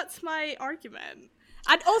yeah, that's my argument.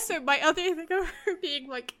 And also my other thing of her being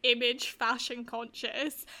like image fashion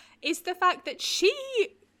conscious is the fact that she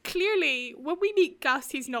clearly, when we meet Gus,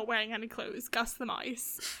 he's not wearing any clothes, Gus the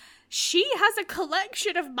mouse. she has a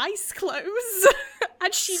collection of mice clothes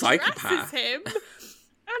and she dresses him.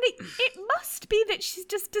 And it must be that she's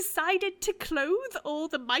just decided to clothe all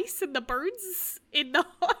the mice and the birds in the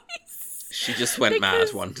house. She just went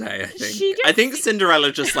mad one day, I think. I think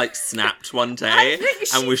Cinderella just, like, snapped one day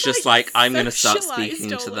and was just like, I'm going to start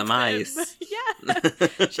speaking to the mice. Yeah.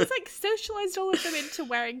 She's, like, socialised all of them into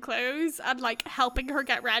wearing clothes and, like, helping her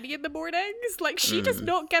get ready in the mornings. Like, she does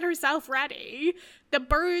not get herself ready. The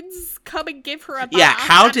birds come and give her a bath. Yeah,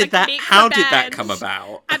 how did that come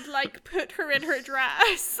about? And, like, put her in her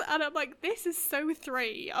dress. And I'm like, this is so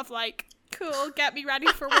 3 of, like, cool, get me ready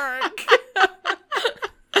for work.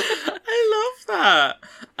 I love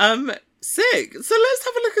that. Sick. So let's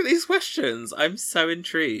have a look at these questions. I'm so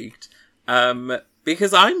intrigued.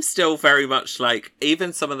 Because I'm still very much like,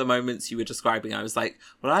 even some of the moments you were describing, I was like,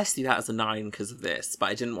 well, I see that as a 9 because of this, but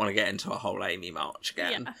I didn't want to get into a whole Amy March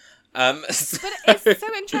again. Yeah. But it's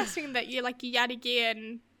so interesting that you, like, yet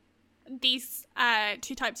again, these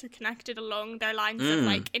 2 types are connected along their lines of,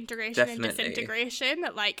 like, integration and disintegration.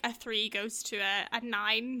 That, like, a 3 goes to a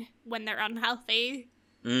 9 when they're unhealthy.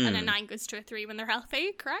 And a 9 goes to a 3 when they're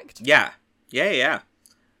healthy, correct? Yeah. Yeah.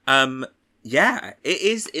 It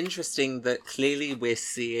is interesting that clearly we're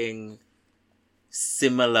seeing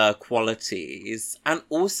similar qualities. And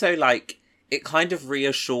also, like, it kind of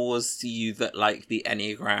reassures you that, like, the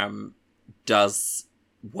Enneagram does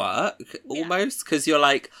work, almost. Because you're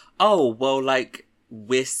like, oh, well, like,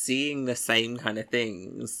 we're seeing the same kind of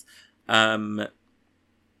things.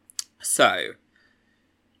 So,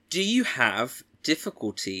 do you have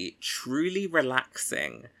difficulty truly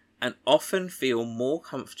relaxing and often feel more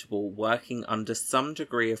comfortable working under some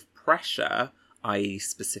degree of pressure, i.e.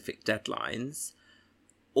 specific deadlines,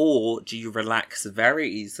 or do you relax very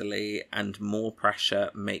easily and more pressure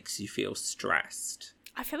makes you feel stressed?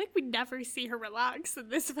 I feel like we never see her relax in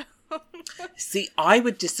this film. See, I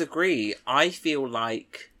would disagree. I feel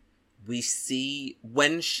like we see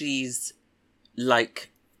when she's like,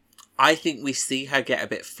 I think we see her get a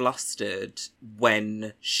bit flustered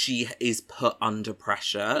when she is put under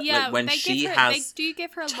pressure. Yeah, like when she has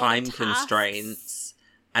time of constraints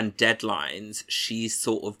and deadlines, she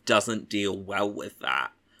sort of doesn't deal well with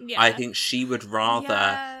that. Yeah. I think she would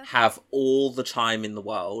rather have all the time in the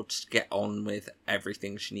world to get on with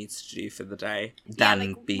everything she needs to do for the day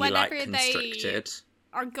than be, like, constricted.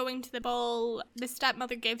 Are going to the ball, the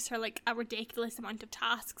stepmother gives her, like, a ridiculous amount of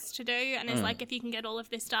tasks to do and is like, if you can get all of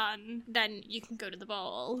this done, then you can go to the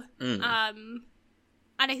ball. And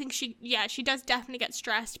I think she does definitely get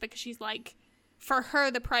stressed because she's like, for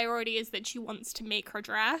her the priority is that she wants to make her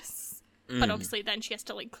dress, but obviously then she has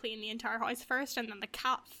to, like, clean the entire house first, and then the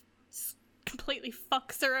cat completely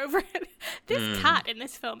fucks her over. This cat in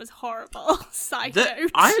this film is horrible. Side note.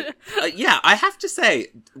 I have to say,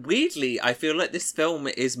 weirdly, I feel like this film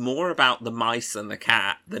is more about the mice and the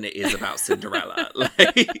cat than it is about Cinderella.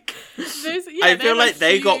 Like, I feel like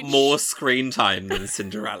they got more screen time than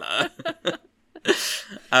Cinderella.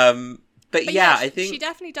 But yeah, I think she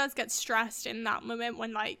definitely does get stressed in that moment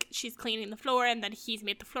when, like, she's cleaning the floor and then he's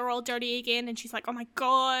made the floor all dirty again, and she's like, oh my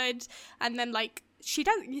god. And then, like, she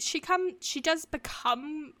does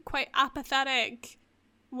become quite apathetic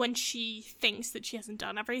when she thinks that she hasn't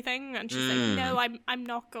done everything, and she's like, no, I'm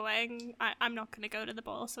not going. I'm not going to go to the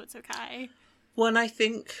ball, so it's okay. Well, and I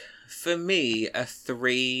think for me, a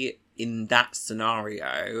 3 in that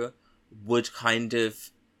scenario would kind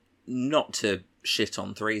of, not to shit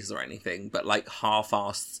on 3s or anything, but, like,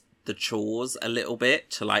 half-ass the chores a little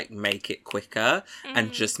bit to, like, make it quicker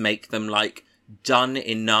and just make them, like, done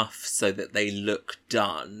enough so that they look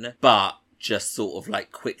done, but just sort of,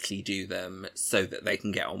 like, quickly do them so that they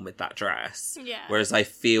can get on with that dress. Yeah. Whereas I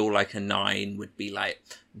feel like a 9 would be like,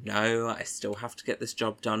 no, I still have to get this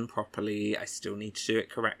job done properly. I still need to do it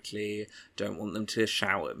correctly. Don't want them to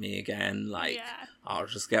shout at me again. Like, I'll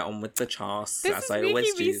just get on with the tasks as I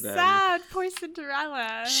always do them. This is making me sad. Poor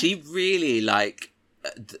Cinderella. She really, like,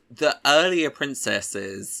 the earlier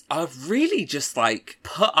princesses are really just, like,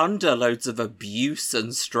 put under loads of abuse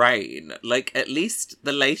and strain. Like, at least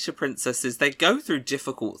the later princesses, they go through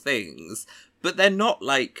difficult things, but they're not,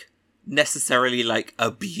 like, necessarily, like,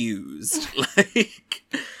 abused. Like,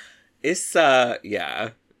 it's, yeah.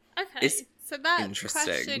 Okay, it's so that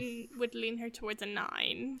question would lean her towards a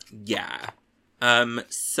 9. Yeah.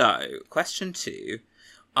 So, question 2.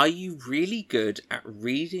 Are you really good at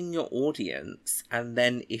reading your audience and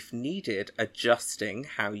then, if needed, adjusting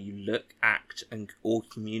how you look, act, or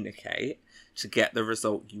communicate to get the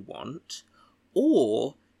result you want?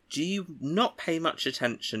 Or Do you not pay much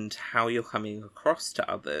attention to how you're coming across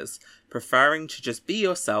to others, preferring to just be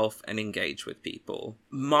yourself and engage with people?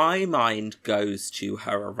 My mind goes to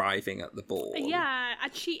her arriving at the ball. Yeah,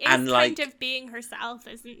 and she is kind of being herself,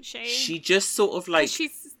 isn't she? She just sort of like...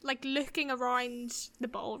 She's like looking around the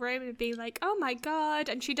ballroom and being like, oh my god,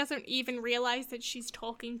 and she doesn't even realise that she's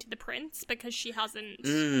talking to the prince because she hasn't...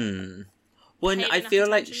 Well, I feel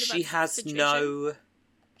like she has no...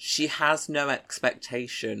 She has no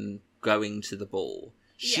expectation going to the ball.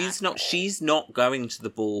 She's not going to the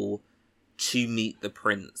ball to meet the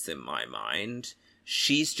prince, in my mind.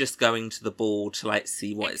 She's just going to the ball to, like,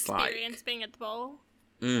 see what it's like. Experience being at the ball.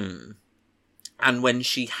 And when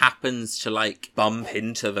she happens to, like, bump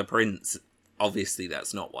into the prince, obviously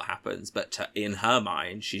that's not what happens, but in her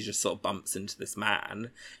mind, she just sort of bumps into this man.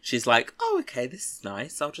 She's like, oh, okay, this is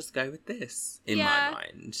nice. I'll just go with this, in my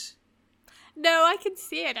mind. No, I can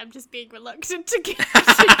see it. I'm just being reluctant to get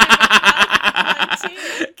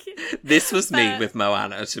This was me with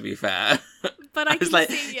Moana, to be fair. But I was like,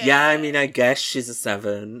 see it. Yeah, I mean, I guess she's a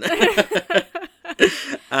 7.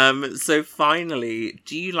 So finally,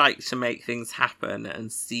 do you like to make things happen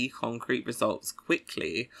and see concrete results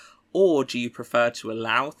quickly? Or do you prefer to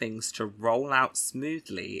allow things to roll out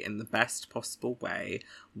smoothly in the best possible way,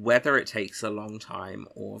 whether it takes a long time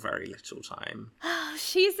or very little time?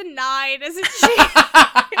 She's a 9, isn't she?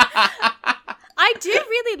 I do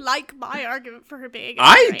really like my argument for her being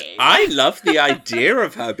a 3. I love the idea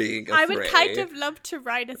of her being a 3. I would kind of love to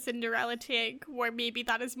write a Cinderella take where maybe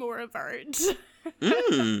that is more overt.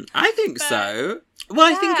 I think so. Well,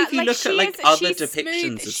 I think if you look at like other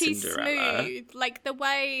depictions of Cinderella, smooth. Like the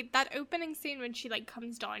way that opening scene when she like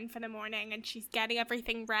comes down for the morning and she's getting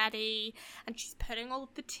everything ready and she's putting all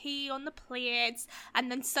of the tea on the plates, and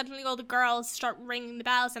then suddenly all the girls start ringing the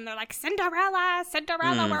bells and they're like, Cinderella,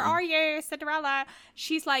 Cinderella, where are you, Cinderella?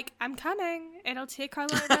 She's like, I'm coming. It'll take how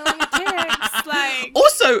long it takes. Like,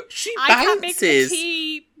 also she balances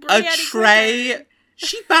a tray. Quicker.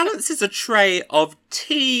 She balances a tray of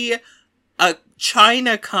tea,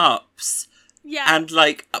 china cups, and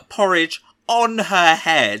like a porridge on her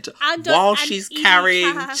head while she's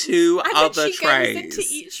carrying 2 other trays. She goes into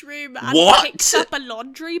each room and picks up a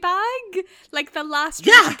laundry bag. Like the last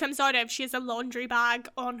room she comes out of, she has a laundry bag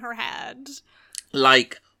on her head.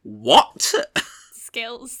 Like, what?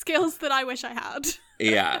 Skills that I wish I had.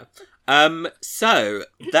 Yeah. So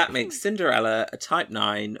that makes Cinderella a type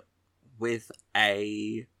 9 with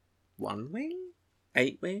a 1 wing?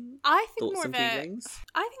 8 wing? I think more of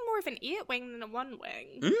an 8 wing than a 1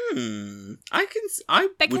 wing. Because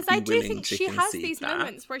I do think she has these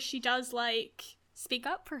moments where she does like speak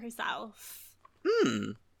up for herself.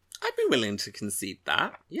 I'd be willing to concede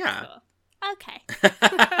that. Yeah. Cool. Okay.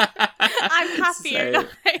 I'm happier now.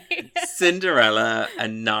 Cinderella, a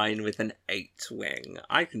 9 with an 8 wing.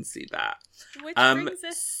 I can see that. Which brings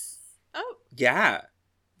us... Oh. Yeah.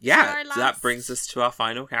 Yeah, that brings us to our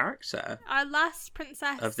final character. Our last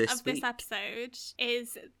princess of this episode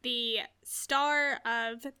is the star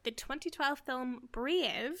of the 2012 film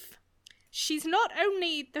Brave. She's not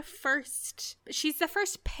only the first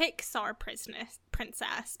Pixar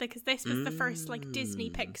princess, because this was the first like Disney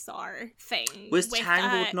Pixar thing. Was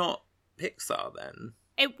Tangled not Pixar then?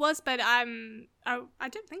 It was, but I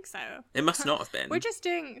don't think so. It must not have been. We're just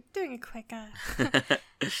doing a quick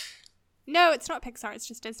No, it's not Pixar, it's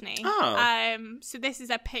just Disney. Oh. So this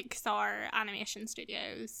is a Pixar Animation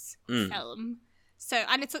Studios film. So,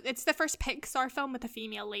 and it's the first Pixar film with a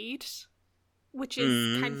female lead, which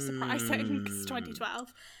is kind of surprising because it's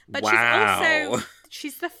 2012. But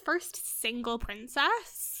she's the first single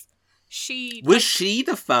princess. Was she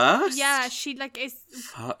the first? Yeah, she like is.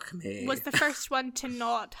 Fuck me. Was the first one to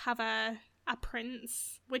not have a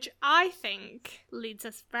prince, which I think leads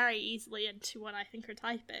us very easily into what I think her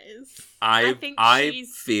type is. I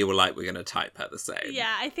feel like we're going to type her the same.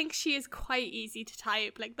 Yeah, I think she is quite easy to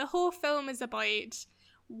type. Like, the whole film is about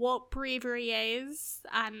what bravery is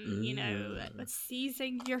and, you know,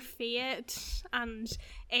 seizing your fate, and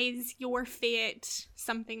is your fate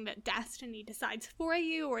something that destiny decides for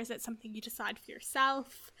you, or is it something you decide for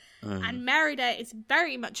yourself? And Merida is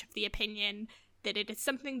very much of the opinion that it is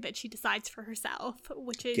something that she decides for herself,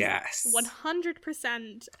 which is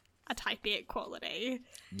 100% a type 8 quality.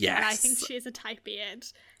 Yes. And I think she is a type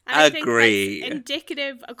 8. And agree. I think that's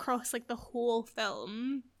indicative across like the whole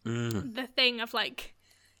film. The thing of like,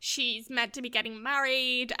 she's meant to be getting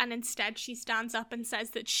married, and instead she stands up and says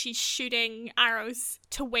that she's shooting arrows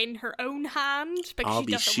to win her own hand because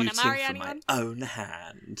she doesn't want to marry anyone. My own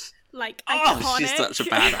hand. Like, iconic. She's such a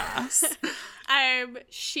badass.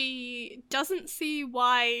 She doesn't see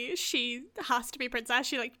why she has to be a princess.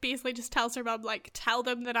 She like basically just tells her mum, like, tell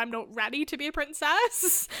them that I'm not ready to be a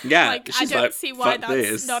princess. Yeah, like I don't like, see why that's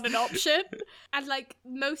this. not an option. And like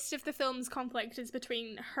most of the film's conflict is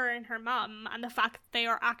between her and her mum, and the fact that they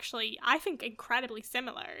are actually, I think, incredibly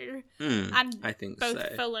similar. And I think both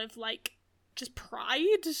so. full of like just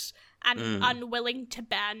pride and unwilling to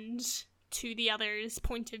bend to the other's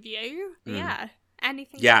point of view. Yeah.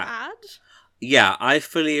 Anything to add? Yeah, I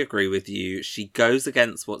fully agree with you. She goes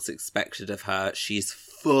against what's expected of her. She's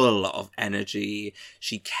full of energy.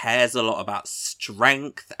 She cares a lot about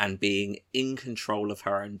strength and being in control of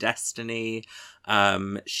her own destiny.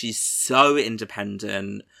 She's so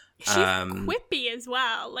independent. She's quippy as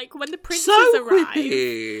well. Like, when the princes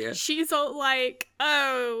arrive, she's all like,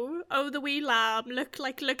 oh, the wee lamb, look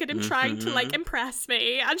at him trying to, like, impress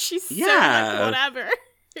me. And she's so, like, whatever.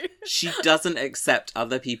 She doesn't accept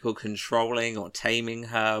other people controlling or taming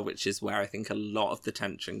her, which is where I think a lot of the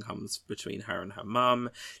tension comes between her and her mum.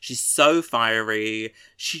 She's so fiery.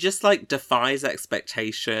 She just like defies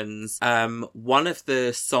expectations. One of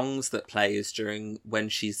the songs that plays during when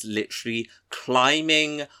she's literally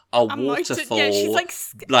climbing a waterfall, yeah,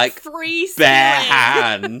 she's like free bare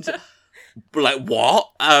hand. Like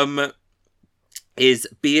what? Is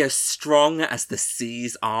be as strong as the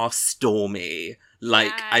seas are stormy.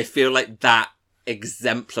 Like, yes. I feel like that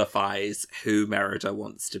exemplifies who Merida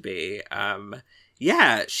wants to be.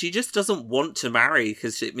 Yeah, she just doesn't want to marry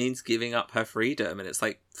because it means giving up her freedom. And it's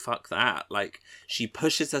like, fuck that. Like, she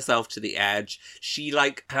pushes herself to the edge. She,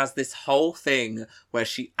 like, has this whole thing where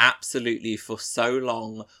she absolutely, for so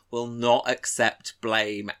long, will not accept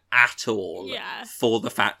blame at all for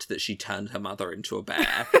the fact that she turned her mother into a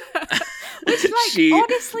bear. Which, like,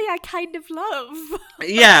 honestly, I kind of love.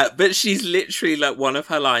 Yeah, but she's literally, like, one of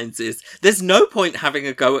her lines is, there's no point having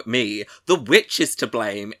a go at me. The witch is to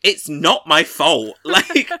blame. It's not my fault.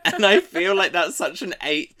 Like, and I feel like that's such an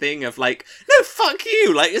 8 thing of, like, no, fuck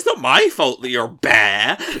you. Like, it's not my fault that you're a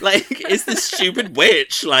bear. Like, it's the stupid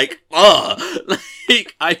witch. Like,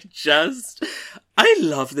 Like, I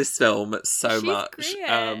love this film so much.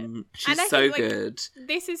 Great. She's so think, good. Like,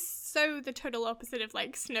 this is so the total opposite of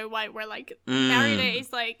like Snow White, where like Merida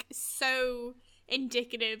is like so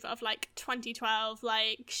indicative of like 2012.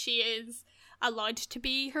 Like, she is allowed to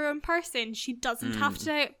be her own person. She doesn't have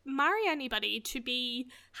to marry anybody to be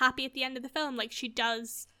happy at the end of the film. Like, she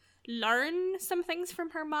does learn some things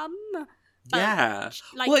from her mum. Yeah.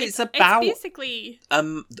 Like, well, it's about basically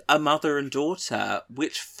a mother and daughter,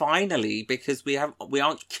 which finally, because we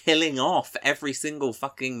aren't killing off every single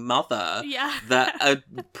fucking mother that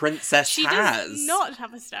a princess she has. Does not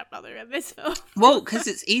have a stepmother in this film. Well, because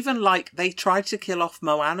it's even like they tried to kill off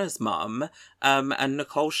Moana's mum, and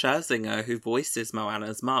Nicole Scherzinger, who voices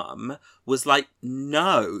Moana's mum, was like,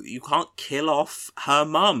 no, you can't kill off her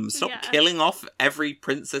mum. Stop killing off every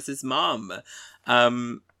princess's mum.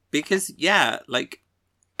 Because, like,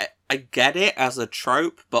 I get it as a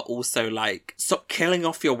trope, but also, like, stop killing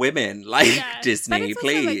off your women. Like, Disney,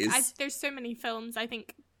 please. Also, like, there's so many films, I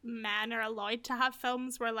think men are allowed to have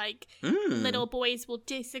films where, like, little boys will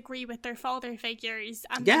disagree with their father figures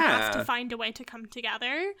and they have to find a way to come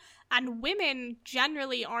together. And women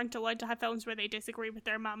generally aren't allowed to have films where they disagree with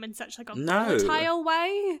their mum in such, like, a volatile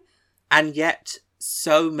way. And yet,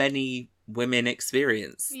 so many women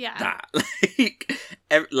experience that.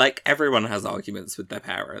 Like everyone has arguments with their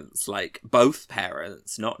parents, like both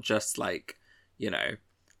parents, not just like, you know,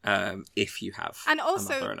 if you have and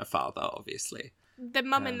also, a mother and a father, obviously. The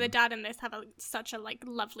mum and the dad in this have such a like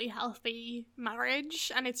lovely, healthy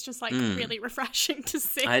marriage, and it's just like really refreshing to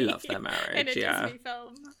see. I love their marriage in a Disney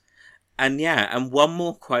film. And one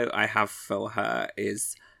more quote I have for her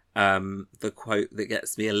is the quote that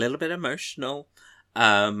gets me a little bit emotional.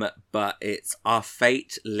 But it's, our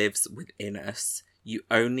fate lives within us. You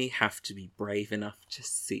only have to be brave enough to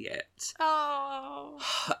see it. Oh.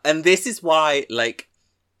 And this is why, like,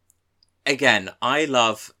 again, I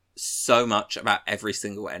love so much about every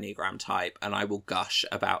single Enneagram type, and I will gush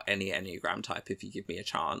about any Enneagram type if you give me a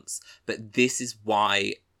chance. But this is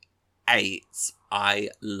why 8s I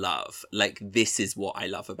love. Like, this is what I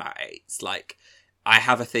love about 8s. Like, I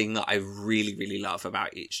have a thing that I really, really love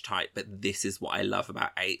about each type, but this is what I love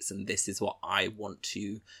about 8s, and this is what I want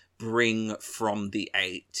to bring from the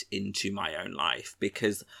 8 into my own life,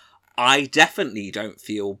 because I definitely don't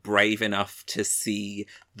feel brave enough to see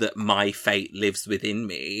that my fate lives within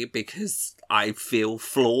me, because I feel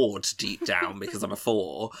flawed deep down because I'm a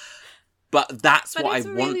 4. But that's what I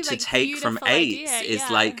want to take from 8s, is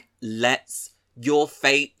like, your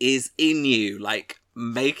fate is in you. Like,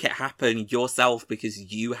 make it happen yourself because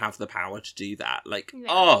you have the power to do that. Like,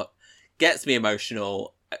 gets me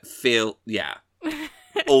emotional.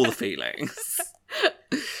 All the feelings.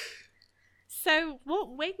 So,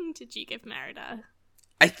 what wing did you give Merida?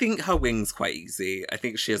 I think her wing's quite easy. I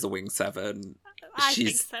think she has a wing 7. I think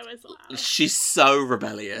so as well. She's so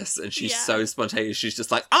rebellious and she's so spontaneous. She's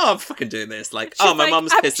just like, I'm fucking doing this. Like, she's my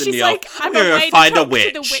mum's pissing me like, off. I'm going to find a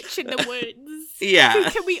witch. The witch in the woods. Yeah.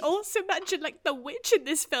 Can we also mention, like, the witch in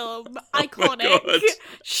this film? Iconic.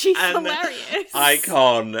 She's hilarious.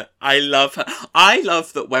 Icon. I love her. I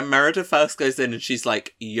love that when Merida first goes in and she's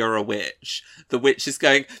like, you're a witch, the witch is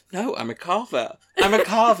going, no, I'm a carver. I'm a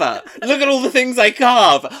carver. Look at all the things I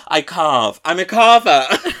carve. I carve. I'm a carver.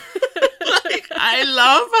 Like, I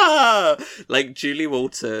love her. Like, Julie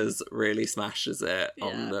Walters really smashes it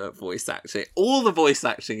on the voice acting. All the voice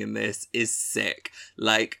acting in this is sick.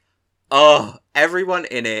 Like, everyone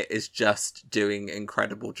in it is just doing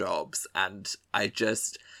incredible jobs. And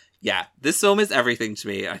this film is everything to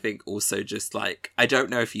me. I think also just like, I don't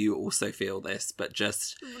know if you also feel this, but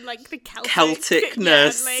just like the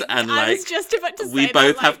Celticness and like, I was just about to say we that,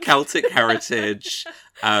 both like... have Celtic heritage.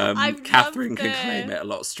 Catherine can claim it a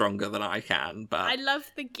lot stronger than I can, but I love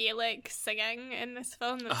the Gaelic singing in this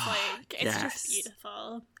film. It's just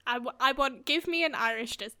beautiful. Give me an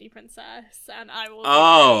Irish Disney princess, and I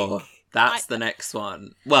will. That's the next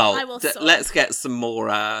one. Well, let's get some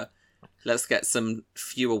more. Let's get some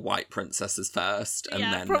fewer white princesses first, and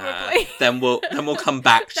then we'll come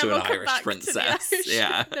back to an Irish princess.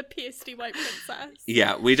 The pasty white princess.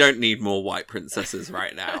 Yeah, we don't need more white princesses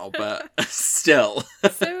right now, but still,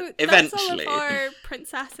 so eventually. That's all of our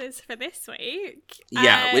princesses for this week.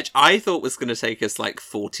 Yeah, which I thought was going to take us like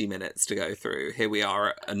 40 minutes to go through. Here we are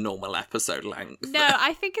at a normal episode length. No,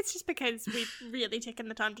 I think it's just because we've really taken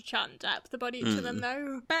the time to chat in depth about each of them,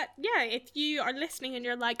 though. But yeah, if you are listening and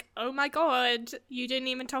you're like, oh my god, you didn't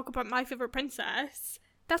even talk about my favourite princess,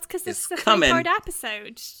 that's because this is a 3-part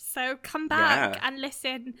episode. So come back and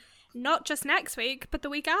listen, not just next week, but the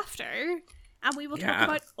week after, and we will talk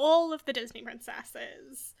about all of the Disney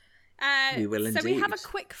princesses. We will indeed. So we have a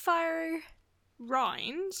quick fire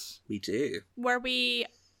round. We do. Where we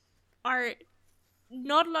are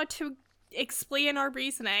not allowed to explain our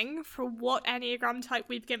reasoning for what Enneagram type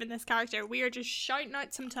we've given this character. We are just shouting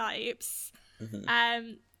out some types.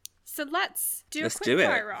 So let's do a quick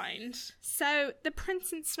fire round. So, the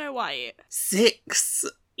Prince and Snow White. 6.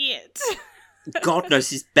 8. God knows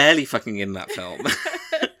he's barely fucking in that film.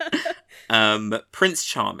 Prince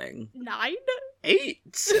Charming. 9.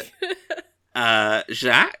 8.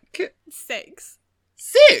 Jacques. 6.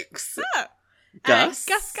 6. Oh. Gus.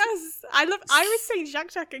 Gus. I was saying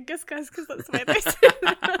Jacques and Gus because that's the way they say it.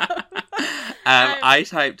 I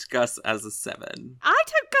typed Gus as a 7. I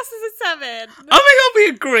typed Gus as a 7. Oh my god, we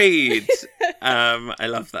agreed. I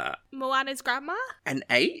love that. Moana's grandma? An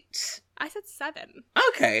 8. I said 7.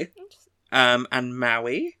 Okay. And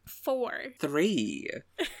Maui? 4. 3.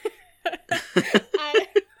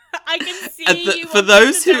 I can see you for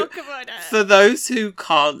those who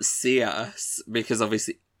can't see us, because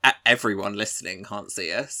obviously everyone listening can't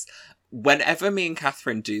see us. Whenever me and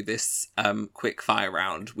Catherine do this quick fire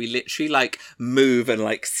round, we literally like move and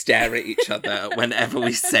like stare at each other whenever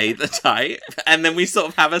we say the type, and then we sort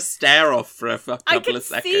of have a stare off for a couple of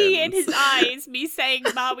seconds. I can see in his eyes me saying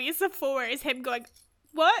Maui is a 4 is him going,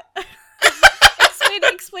 what?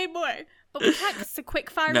 explain more. But we can't, it's a quick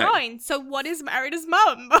fire round. So what is Merida's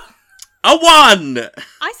mum? A 1!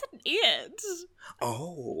 I said 8.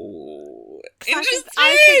 Oh, interesting.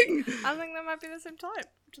 I think that might be the same type.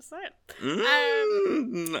 Just saying.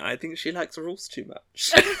 I think she likes rules too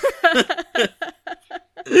much.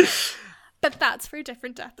 But that's for a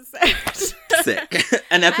different episode. Sick.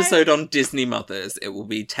 An episode on Disney mothers. It will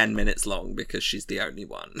be 10 minutes long because she's the only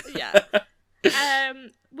one. Yeah.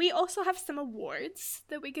 We also have some awards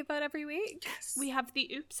that we give out every week. Yes. We have the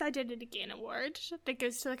Oops, I Did It Again award that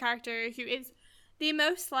goes to the character who is the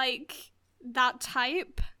most like that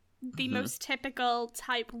type, the most typical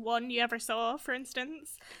type 1 you ever saw, for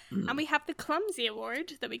instance. And we have the Clumsy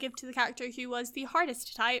award that we give to the character who was the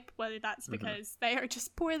hardest type, whether that's because they are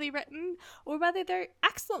just poorly written or whether they're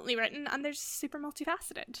excellently written and they're super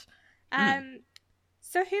multifaceted.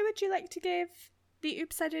 So who would you like to give the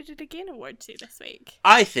Oops, I Did It Again award to this week?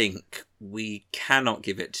 I think we cannot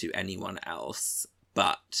give it to anyone else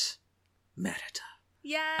but Merida.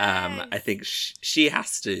 Yeah. I think she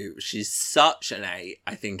has to. She's such an 8.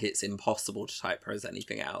 I think it's impossible to type her as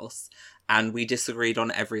anything else. And we disagreed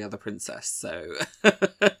on every other princess, so...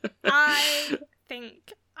 I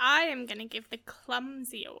think I am going to give the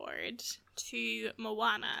Clumsy award to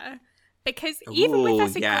Moana Because even with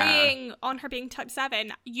us agreeing on her being type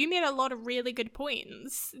 7, you made a lot of really good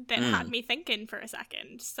points that had me thinking for a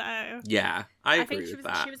second. So yeah, I agree with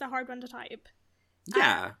that. She was a hard one to type.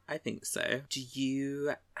 Yeah, I think so. Do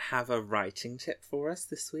you have a writing tip for us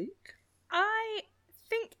this week? I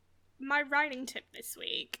think my writing tip this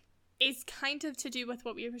week is kind of to do with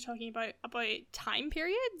what we were talking about time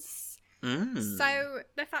periods. So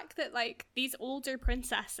the fact that, like, these older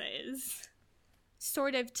princesses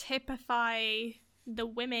sort of typify the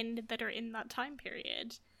women that are in that time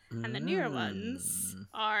period, and the newer ones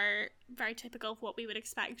are very typical of what we would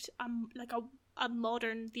expect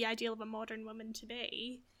the ideal of a modern woman to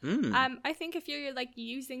be. I think if you're, like,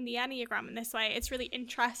 using the Enneagram in this way, it's really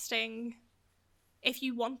interesting if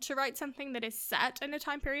you want to write something that is set in a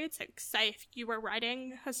time period. So say if you were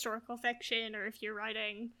writing historical fiction, or if you're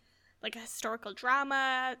writing like a historical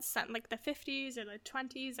drama set in like the 50s or the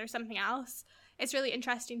 20s or something else, it's really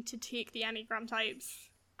interesting to take the Enneagram types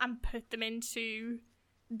and put them into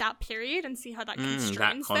that period and see how that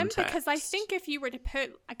constrains them. Because I think if you were to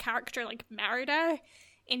put a character like Merida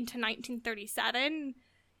into 1937,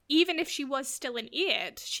 even if she was still an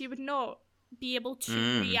 8, she would not be able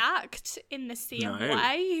to react in the same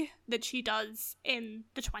way that she does in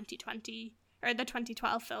the 2020 or the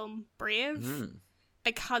 2012 film Brave,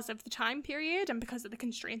 because of the time period and because of the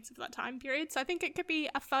constraints of that time period. So I think it could be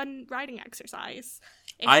a fun writing exercise.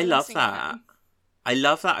 I love that. I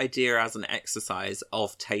love that idea as an exercise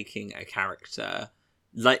of taking a character,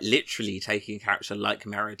 like literally taking a character like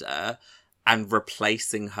Merida and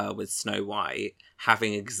replacing her with Snow White,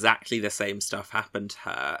 having exactly the same stuff happen to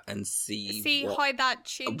her, and see how that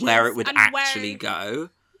changes, where it would actually go.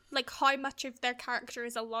 Like, how much of their character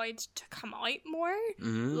is allowed to come out more,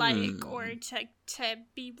 like, or to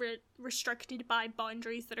be restricted by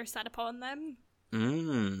boundaries that are set upon them.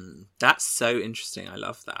 That's so interesting. I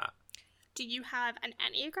love that. Do you have an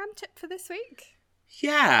Enneagram tip for this week?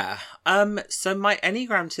 Yeah. So my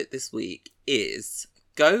Enneagram tip this week is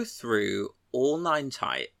go through all 9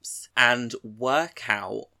 types and work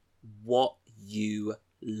out what you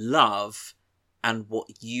love and what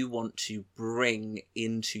you want to bring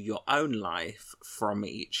into your own life from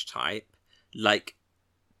each type. Like,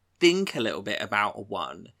 think a little bit about a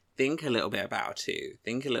 1, think a little bit about a 2,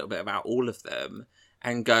 think a little bit about all of them,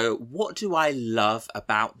 and go, what do I love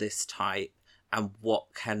about this type, and what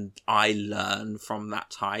can I learn from that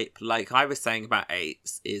type? Like I was saying about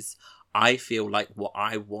 8s, is I feel like what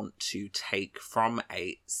I want to take from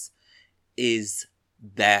 8s is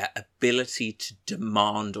their ability to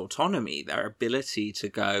demand autonomy, their ability to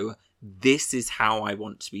go, this is how I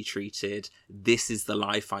want to be treated, this is the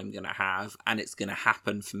life I'm going to have, and it's going to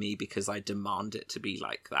happen for me because I demand it to be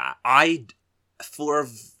like that. I, for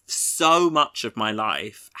so much of my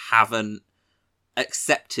life, haven't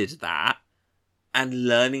accepted that, and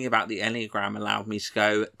learning about the Enneagram allowed me to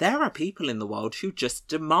go, there are people in the world who just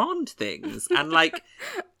demand things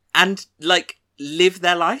and live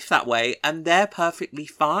their life that way, and they're perfectly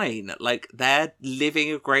fine. Like, they're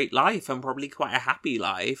living a great life and probably quite a happy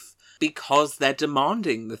life because they're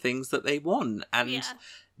demanding the things that they want. And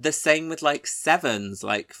the same with, like, 7s.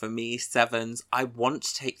 Like, for me, 7s, I want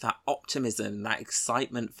to take that optimism, that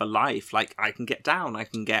excitement for life. Like, I can get down, I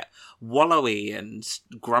can get wallowy and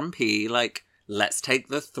grumpy. Like, let's take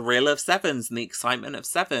the thrill of 7s and the excitement of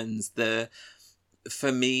 7s.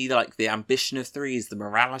 For me, like, the ambition of 3s, the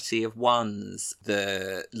morality of 1s,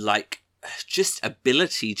 the, like, just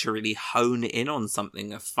ability to really hone in on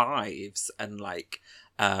something of 5s, and, like,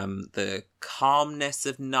 the calmness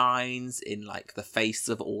of 9s in, like, the face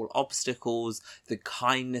of all obstacles, the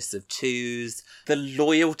kindness of 2s, the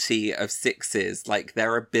loyalty of 6s, like,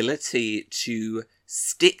 their ability to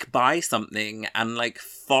stick by something and, like,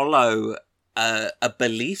 follow a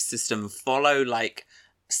belief system, follow, like,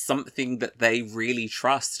 something that they really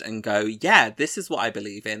trust and go, yeah, this is what I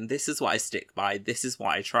believe in, this is what I stick by, this is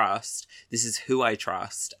what I trust, this is who I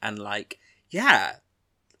trust. And, like, yeah,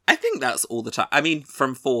 I think that's all the time. I mean,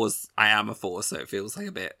 from 4s, I am a 4, so it feels like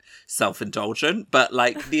a bit self-indulgent, but,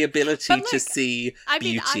 like, the ability to see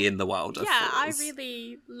beauty in the world of 4s. Yeah, I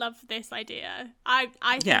really love this idea. I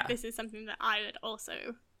think this is something that I would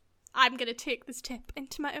also... I'm going to take this tip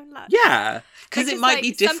into my own life. Yeah, because it might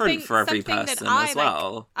be different for every person as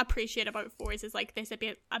well. Like, appreciate about 4s is, like, this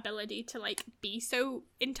ability to, like, be so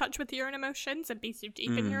in touch with your own emotions and be so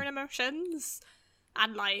deep in your own emotions,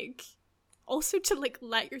 and, like, also to, like,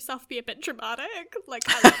 let yourself be a bit dramatic. Like,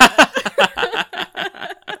 I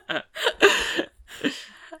love it.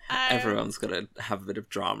 Everyone's got to have a bit of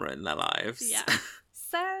drama in their lives. Yeah.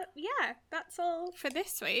 So, yeah, that's all for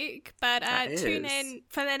this week. But tune in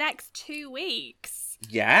for the next 2 weeks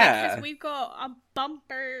Yeah. Because we've got a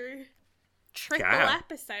bumper triple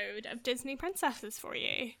episode of Disney princesses for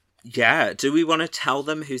you. Yeah. Do we want to tell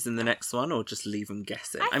them who's in the next one or just leave them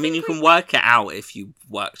guessing? I mean, you can work it out if you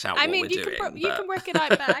worked out what we're doing. You can work it out,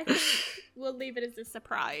 but I think we'll leave it as a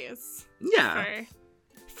surprise. Yeah.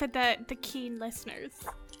 For the keen listeners.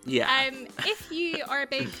 Yeah. If you are a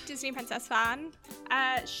big Disney Princess fan,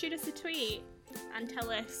 shoot us a tweet and tell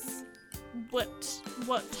us what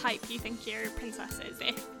type you think your princess is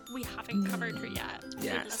if we haven't covered her yet.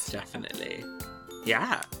 Yes, definitely.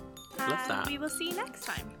 Yeah. Love that. We will see you next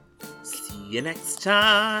time. See you next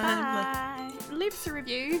time. Bye. Leave us a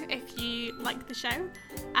review if you like the show.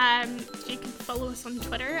 You can follow us on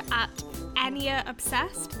Twitter at Ennea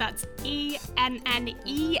Obsessed. That's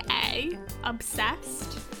ENNEA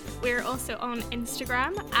Obsessed. We're also on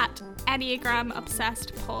Instagram at Enneagram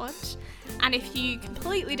Obsessed Pod. And if you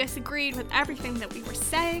completely disagreed with everything that we were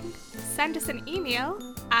saying, send us an email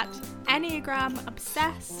at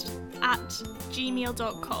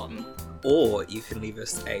enneagramobsessed@gmail.com. Or you can leave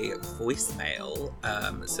us a voicemail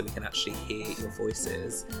so we can actually hear your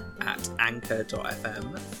voices at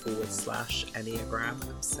anchor.fm/Enneagram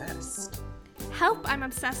Obsessed. Help, I'm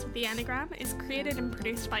Obsessed with the Enneagram is created and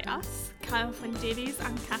produced by us, Kyle Flynn-Davies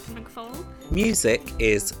and Catherine McFall. Music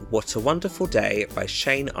is What a Wonderful Day by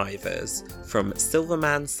Shane Ivers from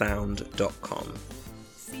silvermansound.com.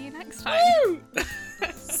 See you next time.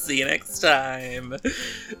 See you next time.